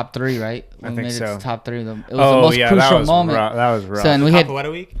like top 3, right? I We think made it so. to top 3 of them. It was Oh the most yeah, crucial that was moment. That was rough. So and we Top had of what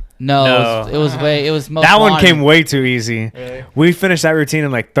a week? no, it was most that one wanted. came way too easy. Really? We finished that routine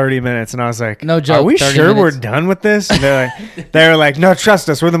in like 30 minutes, and I was like, No joke, "Are we 30 sure we're minutes. done with this?" And they were like, "No, trust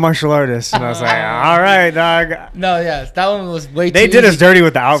us. We're the martial artists." And I was like, "All right, dog." No, yeah, that one was way They too did easy. us dirty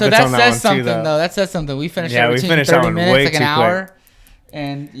with the So outfits that on that says one something, too, though. though. That says something. We finished Yeah, that we routine finished in that 30 one minutes, way like an too hour.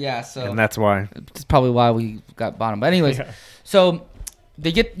 And yeah, so And that's why. it's probably why we got bottom. But anyways, so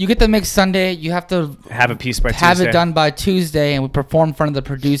you get the mix Sunday. You have to Have a piece by have Tuesday. it done by Tuesday, and we perform in front of the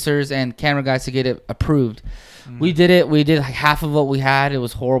producers and camera guys to get it approved. We did it. We did like half of what we had. It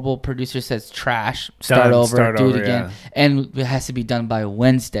was horrible. Producer says trash. Start over. Do it again. yeah. And it has to be done by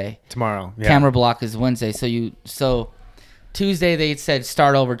Wednesday. Tomorrow. Yeah. Camera block is Wednesday. So Tuesday they said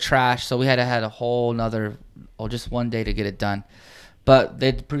start over, trash. So we had a whole nother, just one day to get it done. But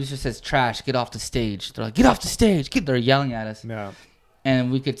the producer says trash. Get off the stage. They're like, get off the stage. They're yelling at us. Yeah.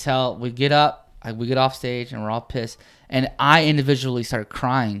 And we could tell. We get up. We get off stage and we're all pissed. And I individually start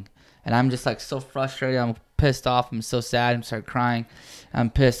crying. And I'm just like so frustrated. I'm pissed off. I'm so sad. I start crying.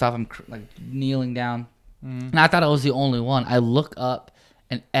 I'm pissed off. I'm like kneeling down. And I thought I was the only one. I look up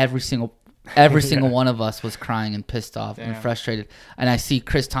and every single one of us was crying and pissed off and Damn. frustrated. And I see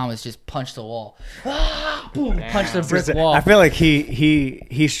Chris Thomas just punch the wall. Boom, punch the brick wall. I feel like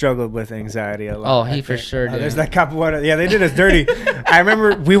he struggled with anxiety a lot. Oh, he I for think. sure did. There's that cup of water. Yeah, they did us dirty. I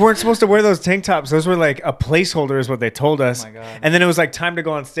remember we weren't supposed to wear those tank tops. Those were like a placeholder, is what they told us. Oh my God. And then it was like time to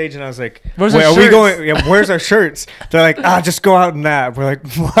go on stage, and I was like, Where's "Wait, our are we shirts?" going? Yeah, where's our shirts?" They're like, just go out in that." We're like,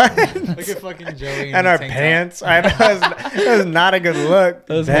 "What?" Look at fucking Joey in And the our tank top. pants. I know it was not a good look.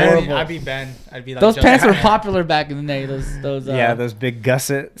 That was Ben. horrible. I'd be Ben. I'd be like Those Joey. pants were popular back in the day. Those Yeah, those big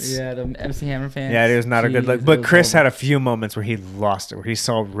gussets. yeah, the MC Hammer fans. Yeah, it was not a good Jeez, look. it But was Chris had horrible. a few moments where he lost it, where he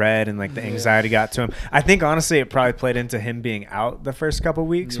saw red and like the anxiety got to him. I think honestly it probably played into him being out the first couple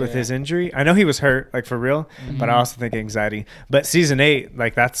weeks with Yeah. his injury. I know he was hurt, like for real, but I also think anxiety. But season 8,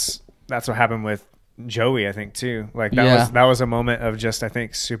 like that's what happened with Joey, I think too. Like that was a moment of just I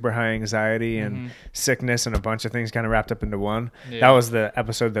think super high anxiety and sickness and a bunch of things kind of wrapped up into one. Yeah. That was the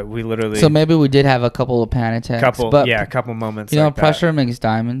episode that we literally So maybe we did have a couple of panic attacks. but a couple moments. you know, like that. pressure makes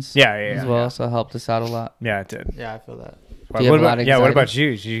diamonds. Yeah, as well. So it helped us out a lot. Yeah, it did. Yeah, I feel that. Do you have a lot of What anxiety? about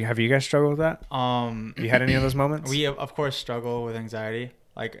you? Have you guys struggled with that? You had any of those moments? We of course struggle with anxiety,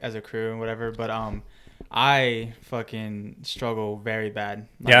 like as a crew and whatever. But I fucking struggle very bad.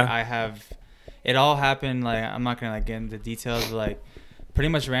 Like, Yeah. I have. It all happened like I'm not gonna like get into details, but like pretty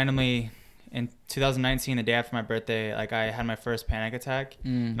much randomly in 2019, the day after my birthday, like I had my first panic attack,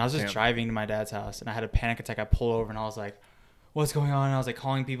 and I was just Damn. driving to my dad's house, and I had a panic attack. I pulled over and I was like, "What's going on?" And I was like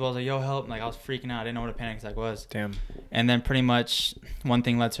calling people. I was like, "Yo, help!" Like I was freaking out. I didn't know what a panic attack was. Damn. And then pretty much one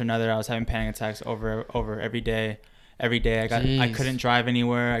thing led to another. I was having panic attacks over every day. Every day I Jeez. couldn't drive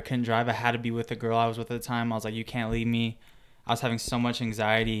anywhere. I couldn't drive. I had to be with the girl I was with at the time. I was like, you can't leave me. I was having so much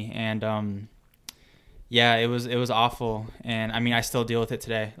anxiety, and yeah, it was awful. And I mean, I still deal with it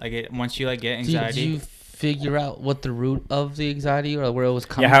today. Like once you like get anxiety. Did you figure out what the root of the anxiety or where it was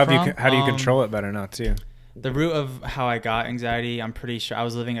coming Yeah, from? how do you control it better now too? The root of how I got anxiety, I'm pretty sure I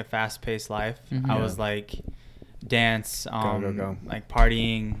was living a fast-paced life. I was like dance, go. like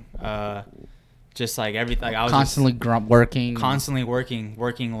partying, just like everything. Like, I was constantly working. constantly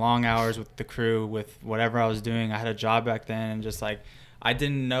working long hours with the crew, with whatever I was doing. I had a job back then, and just like I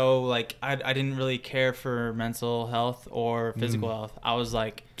didn't know, like I didn't really care for mental health or physical health. I was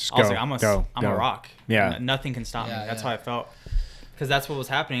like, I'm a rock. Yeah. Nothing can stop me. Yeah, That's yeah. how I felt. Because that's what was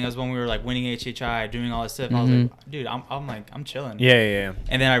happening. It was when we were like winning HHI, doing all this stuff. I was like, dude, I'm chilling. Yeah.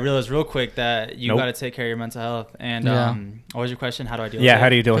 And then I realized real quick that you Nope. got to take care of your mental health. And Yeah. what was your question? How do I deal with it? Yeah, how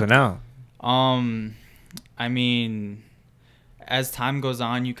do you deal with it now? I mean, as time goes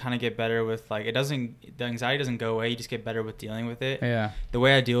on, you kind of get better with like the anxiety doesn't go away. You just get better with dealing with it. Yeah. The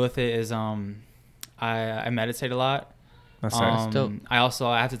way I deal with it is I meditate a lot. That's nice. dope. I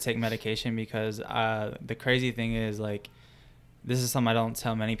have to take medication because the crazy thing is like this is something I don't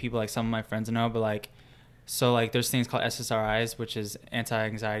tell many people. Like some of my friends know, but like so like there's things called SSRIs, which is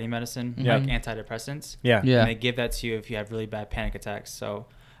anti-anxiety medicine, like antidepressants. Yeah. Yeah. And they give that to you if you have really bad panic attacks. So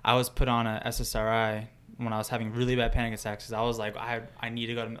I was put on a SSRI when I was having really bad panic attacks because I was like, I need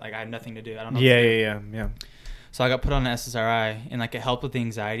to go to, like, I have nothing to do. I don't know. Yeah. So I got put on an SSRI and like it helped with the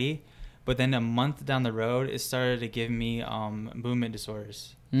anxiety, But then a month down the road, it started to give me movement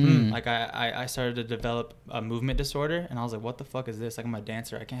disorders. Like I started to develop a movement disorder, and I was like, what the fuck is this? Like, I'm a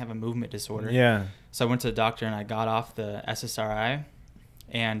dancer, I can't have a movement disorder. Yeah. So I went to the doctor and I got off the SSRI,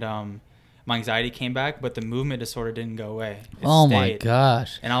 and my anxiety came back, but the movement disorder didn't go away. It Oh my stayed.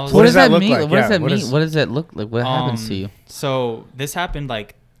 gosh. And I was What like, does that look mean? like? What does Yeah, that what mean? is- What does that look like? What happens to you? So this happened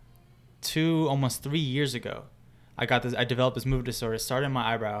like almost 3 years ago. I developed this movement disorder. It started in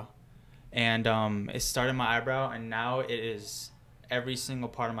my eyebrow, and it started in my eyebrow, and now it is every single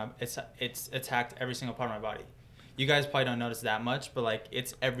part of my. It's attacked every single part of my body. You guys probably don't notice that much, but like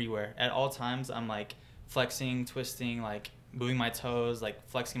it's everywhere at all times. I'm like flexing, twisting, like moving my toes, like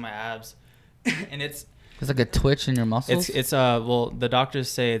flexing my abs, and it's like a twitch in your muscles. It's well, the doctors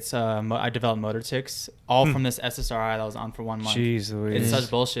say it's I developed motor tics all from this SSRI that I was on for 1 month. Jeez Louise. It's such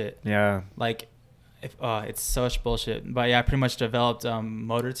bullshit. Yeah. Like, it's such bullshit. But yeah, I pretty much developed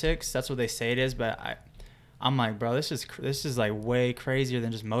motor tics. That's what they say it is. But I'm like, bro, this is like way crazier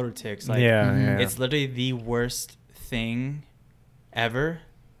than just motor tics. Like, yeah. it's literally the worst thing ever.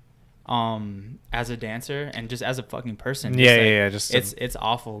 As a dancer and just as a fucking person. Yeah. Just it's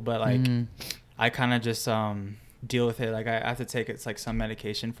awful. But like, I kind of just deal with it. Like, I have to take it's like some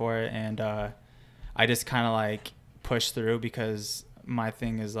medication for it, and I just kind of like push through, because my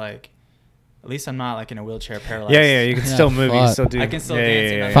thing is like, at least I'm not like in a wheelchair paralyzed. Yeah. You can still move. You can still do. I can still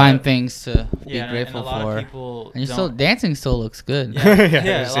dance. Yeah. Find things to be and grateful a lot for. of people And you don't- still dancing still looks good.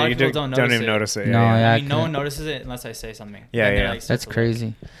 Yeah, a So lot you of people don't even notice it. No, Yeah. yeah. I I mean, no couldn't- one notices it unless I say something. Yeah, Then they, yeah. like, start That's to look.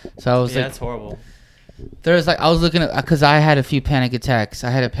 crazy. So I was Yeah, like, that's horrible. I was looking at, because I had a few panic attacks.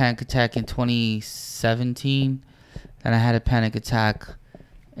 I had a panic attack in 2017, and I had a panic attack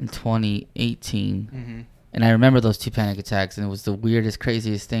in 2018. And I remember those 2 panic attacks, and it was the weirdest,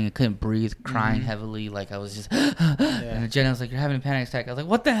 craziest thing. I couldn't breathe, crying heavily, like I was just. And Jenna was like, "You're having a panic attack." I was like,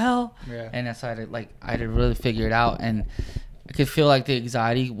 "What the hell?" Yeah. And that's how I had to really figure it out, and I could feel like the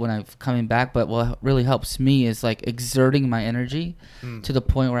anxiety when I'm coming back. But what really helps me is like exerting my energy to the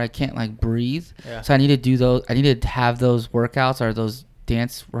point where I can't like breathe. Yeah. So I need to do those. I need to have those workouts or those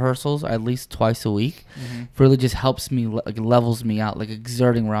dance rehearsals at least twice a week. Really just helps me, like levels me out, like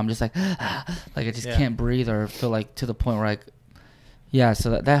exerting, where I'm just like like I just can't breathe or feel like to the point where so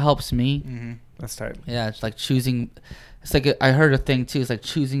that helps me. That's tight. Yeah, it's like choosing. It's like I heard a thing too. It's like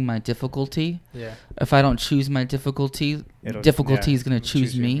choosing my difficulty. Yeah. If I don't choose my difficulty is gonna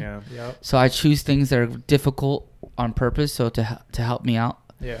choose me. Yeah. Yep. So I choose things that are difficult on purpose, so to help me out.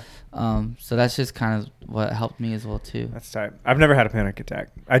 Yeah. So that's just kind of what helped me as well too. That's tight. I've never had a panic attack.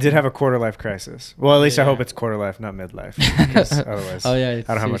 I did have a quarter life crisis. Well, at least I hope it's quarter life, not midlife. Because otherwise, Oh, yeah, I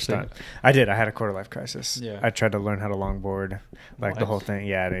don't have much seriously. time. I had a quarter life crisis. Yeah. I tried to learn how to longboard, like the What? whole thing.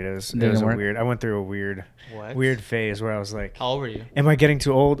 Yeah, it is. It Didn't was a work? weird. I went through a What? weird phase where I was like, How old were you? am I getting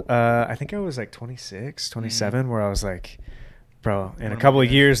too old? I think I was like 26, 27, where I was like, bro, in a couple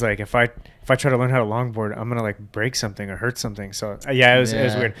of years, like if I try to learn how to longboard, I'm gonna like break something or hurt something. So it was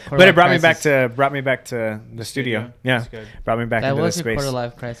weird. Quarter But it life brought me back to the studio. Yeah, That's good. brought me back That into the was your space. quarter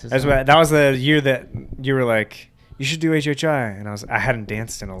life crisis. That was the year that you were like, you should do HHI, and I hadn't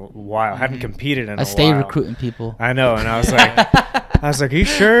danced in a while, hadn't competed in a while. I stayed recruiting people. I know, and I was like, are you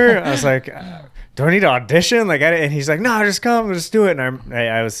sure? I was like, do I need to audition? Like, and he's like, no, just come, just do it. And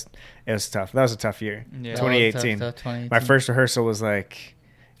it was tough. That was a tough year. Yeah. 2018. That was tough, 2018. My first rehearsal was like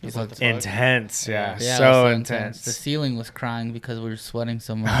What the fuck? intense. Yeah, Yeah, it so was intense. The ceiling was crying because we were sweating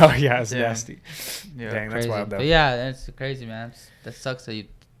so much. Oh yeah, it's Yeah. nasty. Yeah. Dang, that's Crazy. wild though. But yeah, that's crazy, man. That sucks that you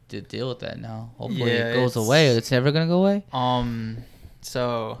did deal with that now. Hopefully Yeah, it goes it's- away. It's never gonna go away.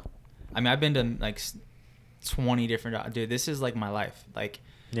 So, I mean, I've been to like 20 different. Dude, this is like my life. Like,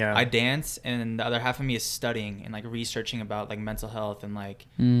 Yeah. I dance, and the other half of me is studying and like researching about like mental health and like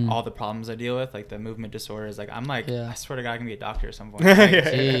all the problems I deal with, like the movement disorders. Like, I'm like, Yeah. I swear to God, I can be a doctor at some point.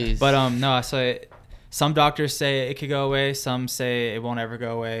 Jeez. But no, so some doctors say it could go away. Some say it won't ever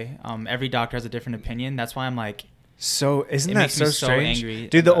go away. Every doctor has a different opinion. That's why I'm like, So isn't It that makes me so so strange? angry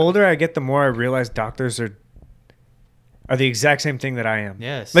Dude, the about- older I get, the more I realize doctors are the exact same thing that I am.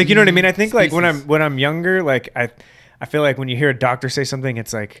 yes. Like, you know what I mean? I think like Species. when I'm younger, like I feel like when you hear a doctor say something,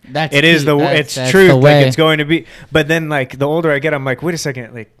 it's like That's it is key. it's That's truth. the Like way. it's going to be. But then like the older I get, I'm like, wait a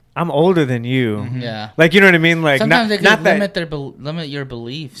second, like I'm older than you. Yeah. Like, you know what I mean? Like Sometimes they not can that. limit your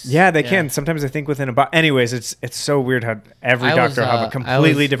beliefs. Yeah, they Yeah. can. Sometimes I think within about. Anyways, it's so weird how every I doctor was, have a I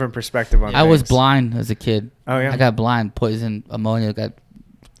completely was- different perspective on. I was things. blind as a kid. Oh, yeah? I got blind. Poison ammonia got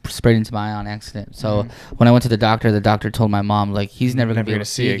sprayed into my eye on accident. So when I went to the doctor told my mom like he's never gonna be able to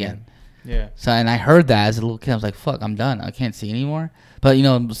see again. Yeah. So and I heard that as a little kid. I was like, "Fuck, I'm done. I can't see anymore." But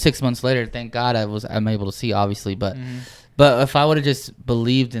 6 months later, thank God I'm able to see, obviously. But But if I would have just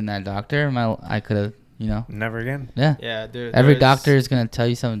believed in that doctor, I could have, you know. Never again. Yeah. Yeah, Every doctor is gonna tell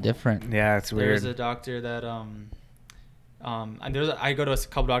you something different. Yeah, it's weird. There's a doctor that I go to a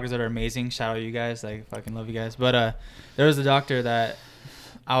couple doctors that are amazing. Shout out you guys, like fucking love you guys. But there was a doctor that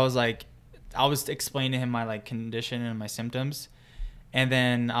I was explaining to him my like condition and my symptoms, and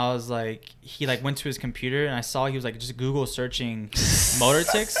then I was like, he like went to his computer and I saw he was like just Google searching motor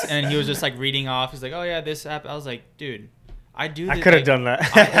tics, and he was just like reading off. He's like, oh yeah, this app. I was like, dude, I do. I could have done that.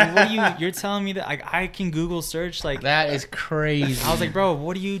 What you're telling me that like I can Google search like That is crazy. I was like, bro,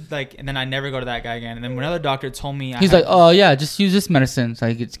 what do you like? And then I never go to that guy again. And then another doctor told me, He's like, oh yeah, just use this medicine so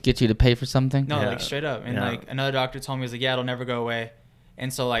I could get you to pay for something. no, Yeah. like straight up. And like another doctor told me, he was like, yeah, it'll never go away.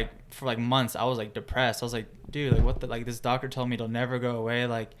 And so like for like months, I was like depressed. I was like, dude, like what the like this doctor told me it'll never go away.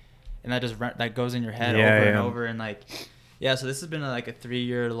 Like, and that just that goes in your head over and over. And like, yeah, so this has been like a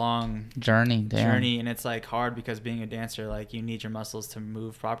 3-year long Journey, and it's like hard because being a dancer, like you need your muscles to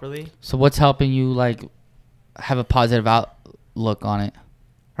move properly. So what's helping you like have a positive outlook on it,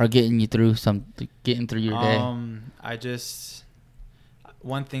 or getting you through getting through your day? I just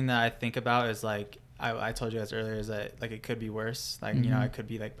one thing that I think about is like I told you guys earlier is that like it could be worse. Like you know I could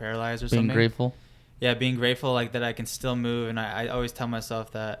be like paralyzed or Being something. grateful. Yeah, being grateful like that I can still move, and I always tell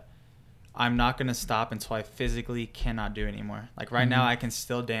myself that I'm not gonna stop until I physically cannot do anymore. Like right now I can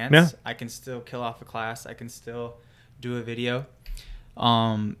still dance. Yeah. I can still kill off a class. I can still do a video.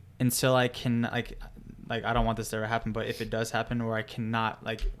 Until I can like I don't want this to ever happen, but if it does happen where I cannot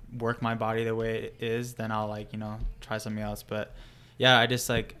like work my body the way it is, then I'll like, you know, try something else. But yeah, I'm just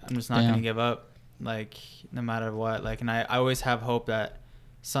not gonna give up, like no matter what. Like, and I always have hope that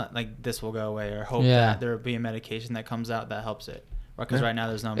like this will go away, or hope that there will be a medication that comes out that helps it. Because right now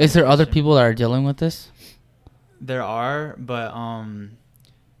there's no. Is there other people that are dealing with this? There are, but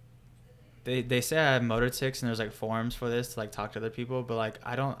they say I have motor tics, and there's like forums for this to like talk to other people, but like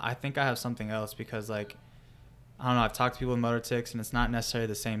I think I have something else, because like I don't know, I've talked to people with motor tics and it's not necessarily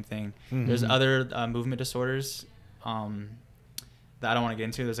the same thing. There's other movement disorders that I don't want to get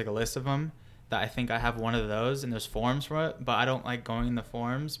into. There's like a list of them that I think I have one of those, and there's forums for it, but I don't like going in the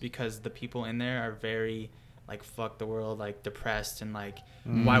forums because the people in there are very like fuck the world, like depressed, and like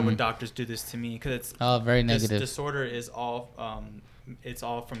why would doctors do this to me? Because it's very negative. This disorder is all it's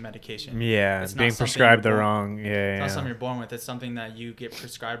all from medication. Yeah, it's being prescribed the wrong. It's not something you're born with. It's something that you get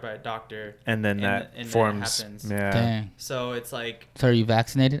prescribed by a doctor, and then that forms. That happens. Yeah. Dang. So it's like. So are you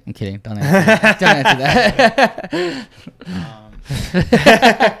vaccinated? I'm kidding. Don't answer that. Don't answer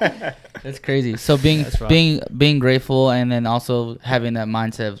that. That's crazy. So being grateful, and then also having that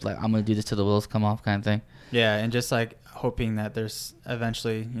mindset of like, I'm gonna do this till the wheels come off, kind of thing. Yeah, and just like hoping that there's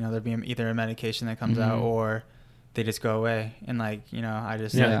eventually, you know, there'll be either a medication that comes out, or they just go away. And like, you know, I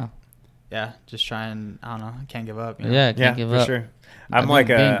just just try and I don't know, I can't give up. You know? Yeah, can't give up. Sure. I'm like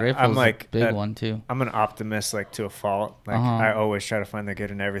a big one too. I'm an optimist like to a fault. Like I always try to find the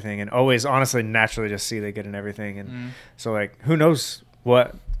good in everything, and always honestly naturally just see the good in everything. And so like, who knows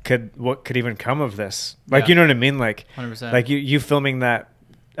what could even come of this? Like, you know what I mean? Like 100%. Like you filming that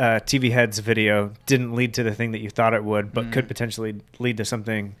TV Heads video didn't lead to the thing that you thought it would, but could potentially lead to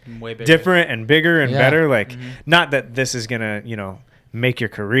something way bigger, different and bigger and better. Like, not that this is gonna, you know, make your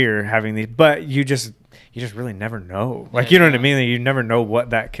career having these, but you just really never know. Like, you know what I mean? You never know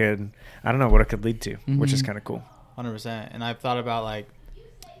what that could, I don't know, what it could lead to, which is kind of cool. 100%. And I've thought about like,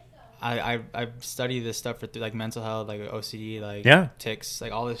 I've studied this stuff for like mental health, like OCD, like tics,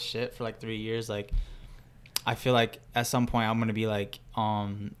 like all this shit for like 3 years. Like, I feel like at some point I'm gonna be like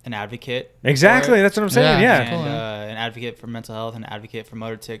an advocate. Exactly, that's what I'm saying. Yeah, and, an advocate for mental health, and an advocate for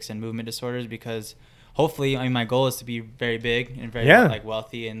motor tics and movement disorders, because hopefully, I mean, my goal is to be very big and very like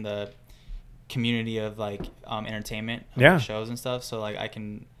wealthy in the community of like entertainment, shows and stuff. So like I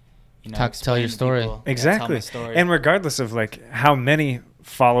can, you know, tell your story. Exactly. Tell my story. And regardless of like how many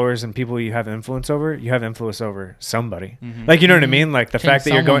followers and people you have influence over, you have influence over somebody. Like, you know what I mean? Like the fact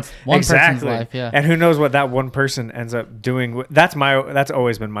that you're going one person's life, and who knows what that one person ends up doing. That's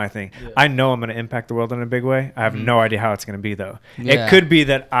always been my thing. I know I'm going to impact the world in a big way. I have no idea how it's going to be though. It could be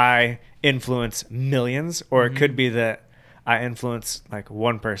that I influence millions, or it could be that I influence like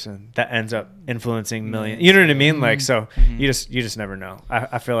one person that ends up influencing millions. You know what I mean? Like, so you just never know.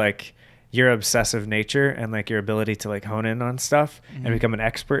 I feel like your obsessive nature and like your ability to like hone in on stuff and become an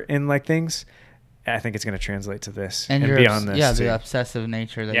expert in like things, I think it's going to translate to this and beyond this. Yeah, the obsessive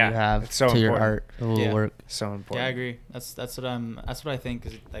nature that you have to your art, work. So important. Yeah, I agree. That's what I think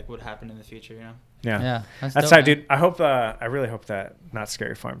is like what happened in the future, you know. Yeah. That's That's dope, tight, man. dude. I really hope that Not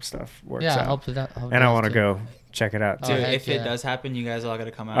Scary Farm stuff works Yeah, out. I hope that. And I want to go check it out Dude, too. heck if yeah. it does happen, you guys all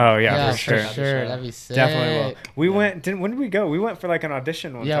gotta come out. Oh yeah, Yeah, for sure. That'd be sick. Definitely will. We went. When did we go? We went for like an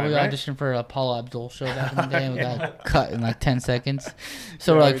audition one Yeah, time, we right? auditioned for a Paula Abdul show back in the day, and we got cut in like 10 seconds.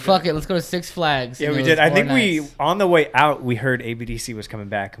 So Yeah, we're like, we fuck it, let's go to Six Flags. Yeah, And we it did. was I think 4 we nights. on the way out we heard ABDC was coming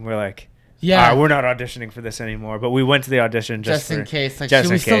back, and we're like, Yeah, "Ah, we're not auditioning for this anymore." But we went to the audition just in for case. Like, just should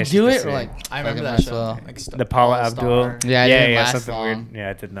we in still case, do just it? to We're see. like, I fuck remember it, that might as show. well. Like, the Paula All Abdul. Star. Yeah, it didn't last something long. weird. Yeah,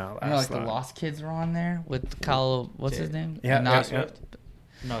 it did not last You know, like the long. Lost Kids were on there with Kyle. What's his name? Yeah, Not, yeah.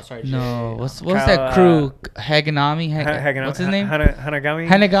 No, sorry. No, Jay. what's Kyle, that crew? Haganami. Hagana- What's his name? Hanagami. Hanagami.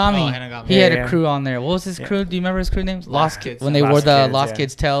 Oh, Hanagami. He had Yeah, a yeah. crew on there. What was his Yeah. crew? Do you remember his crew names? Lost Kids. Kids. When they Lost wore the Kids, Lost yeah.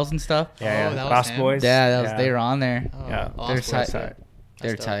 Kids tails and stuff. Yeah, yeah. Oh, that was Lost him? Boys. Yeah, that was, Yeah. they were on there. Oh, Yeah. Lost They're Boys. tight. tight.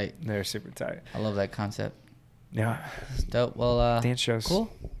 They're dope. tight. They're super tight. I love that concept. Yeah, It's dope. Well, dance shows.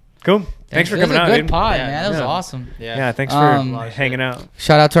 cool. Cool. Thanks for It was coming a out, good dude. pod, Yeah, man. That was yeah. awesome. Yeah, thanks Um, for hanging out.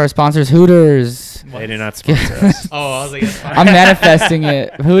 Shout out to our sponsors, Hooters. They did not sponsor us. Oh, I was like, yes. I'm manifesting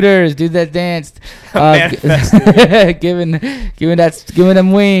it. Hooters, do that dance. Giving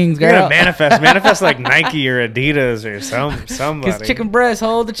them wings, You're girl. gonna manifest like Nike or Adidas or somebody. Cause chicken breast,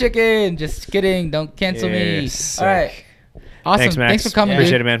 hold the chicken. Just kidding. Don't cancel me. Yes, All right. sick. Awesome. Thanks, Max. Thanks for coming,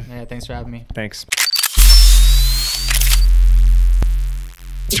 Appreciate dude. it, man. Yeah, thanks for having me. Thanks.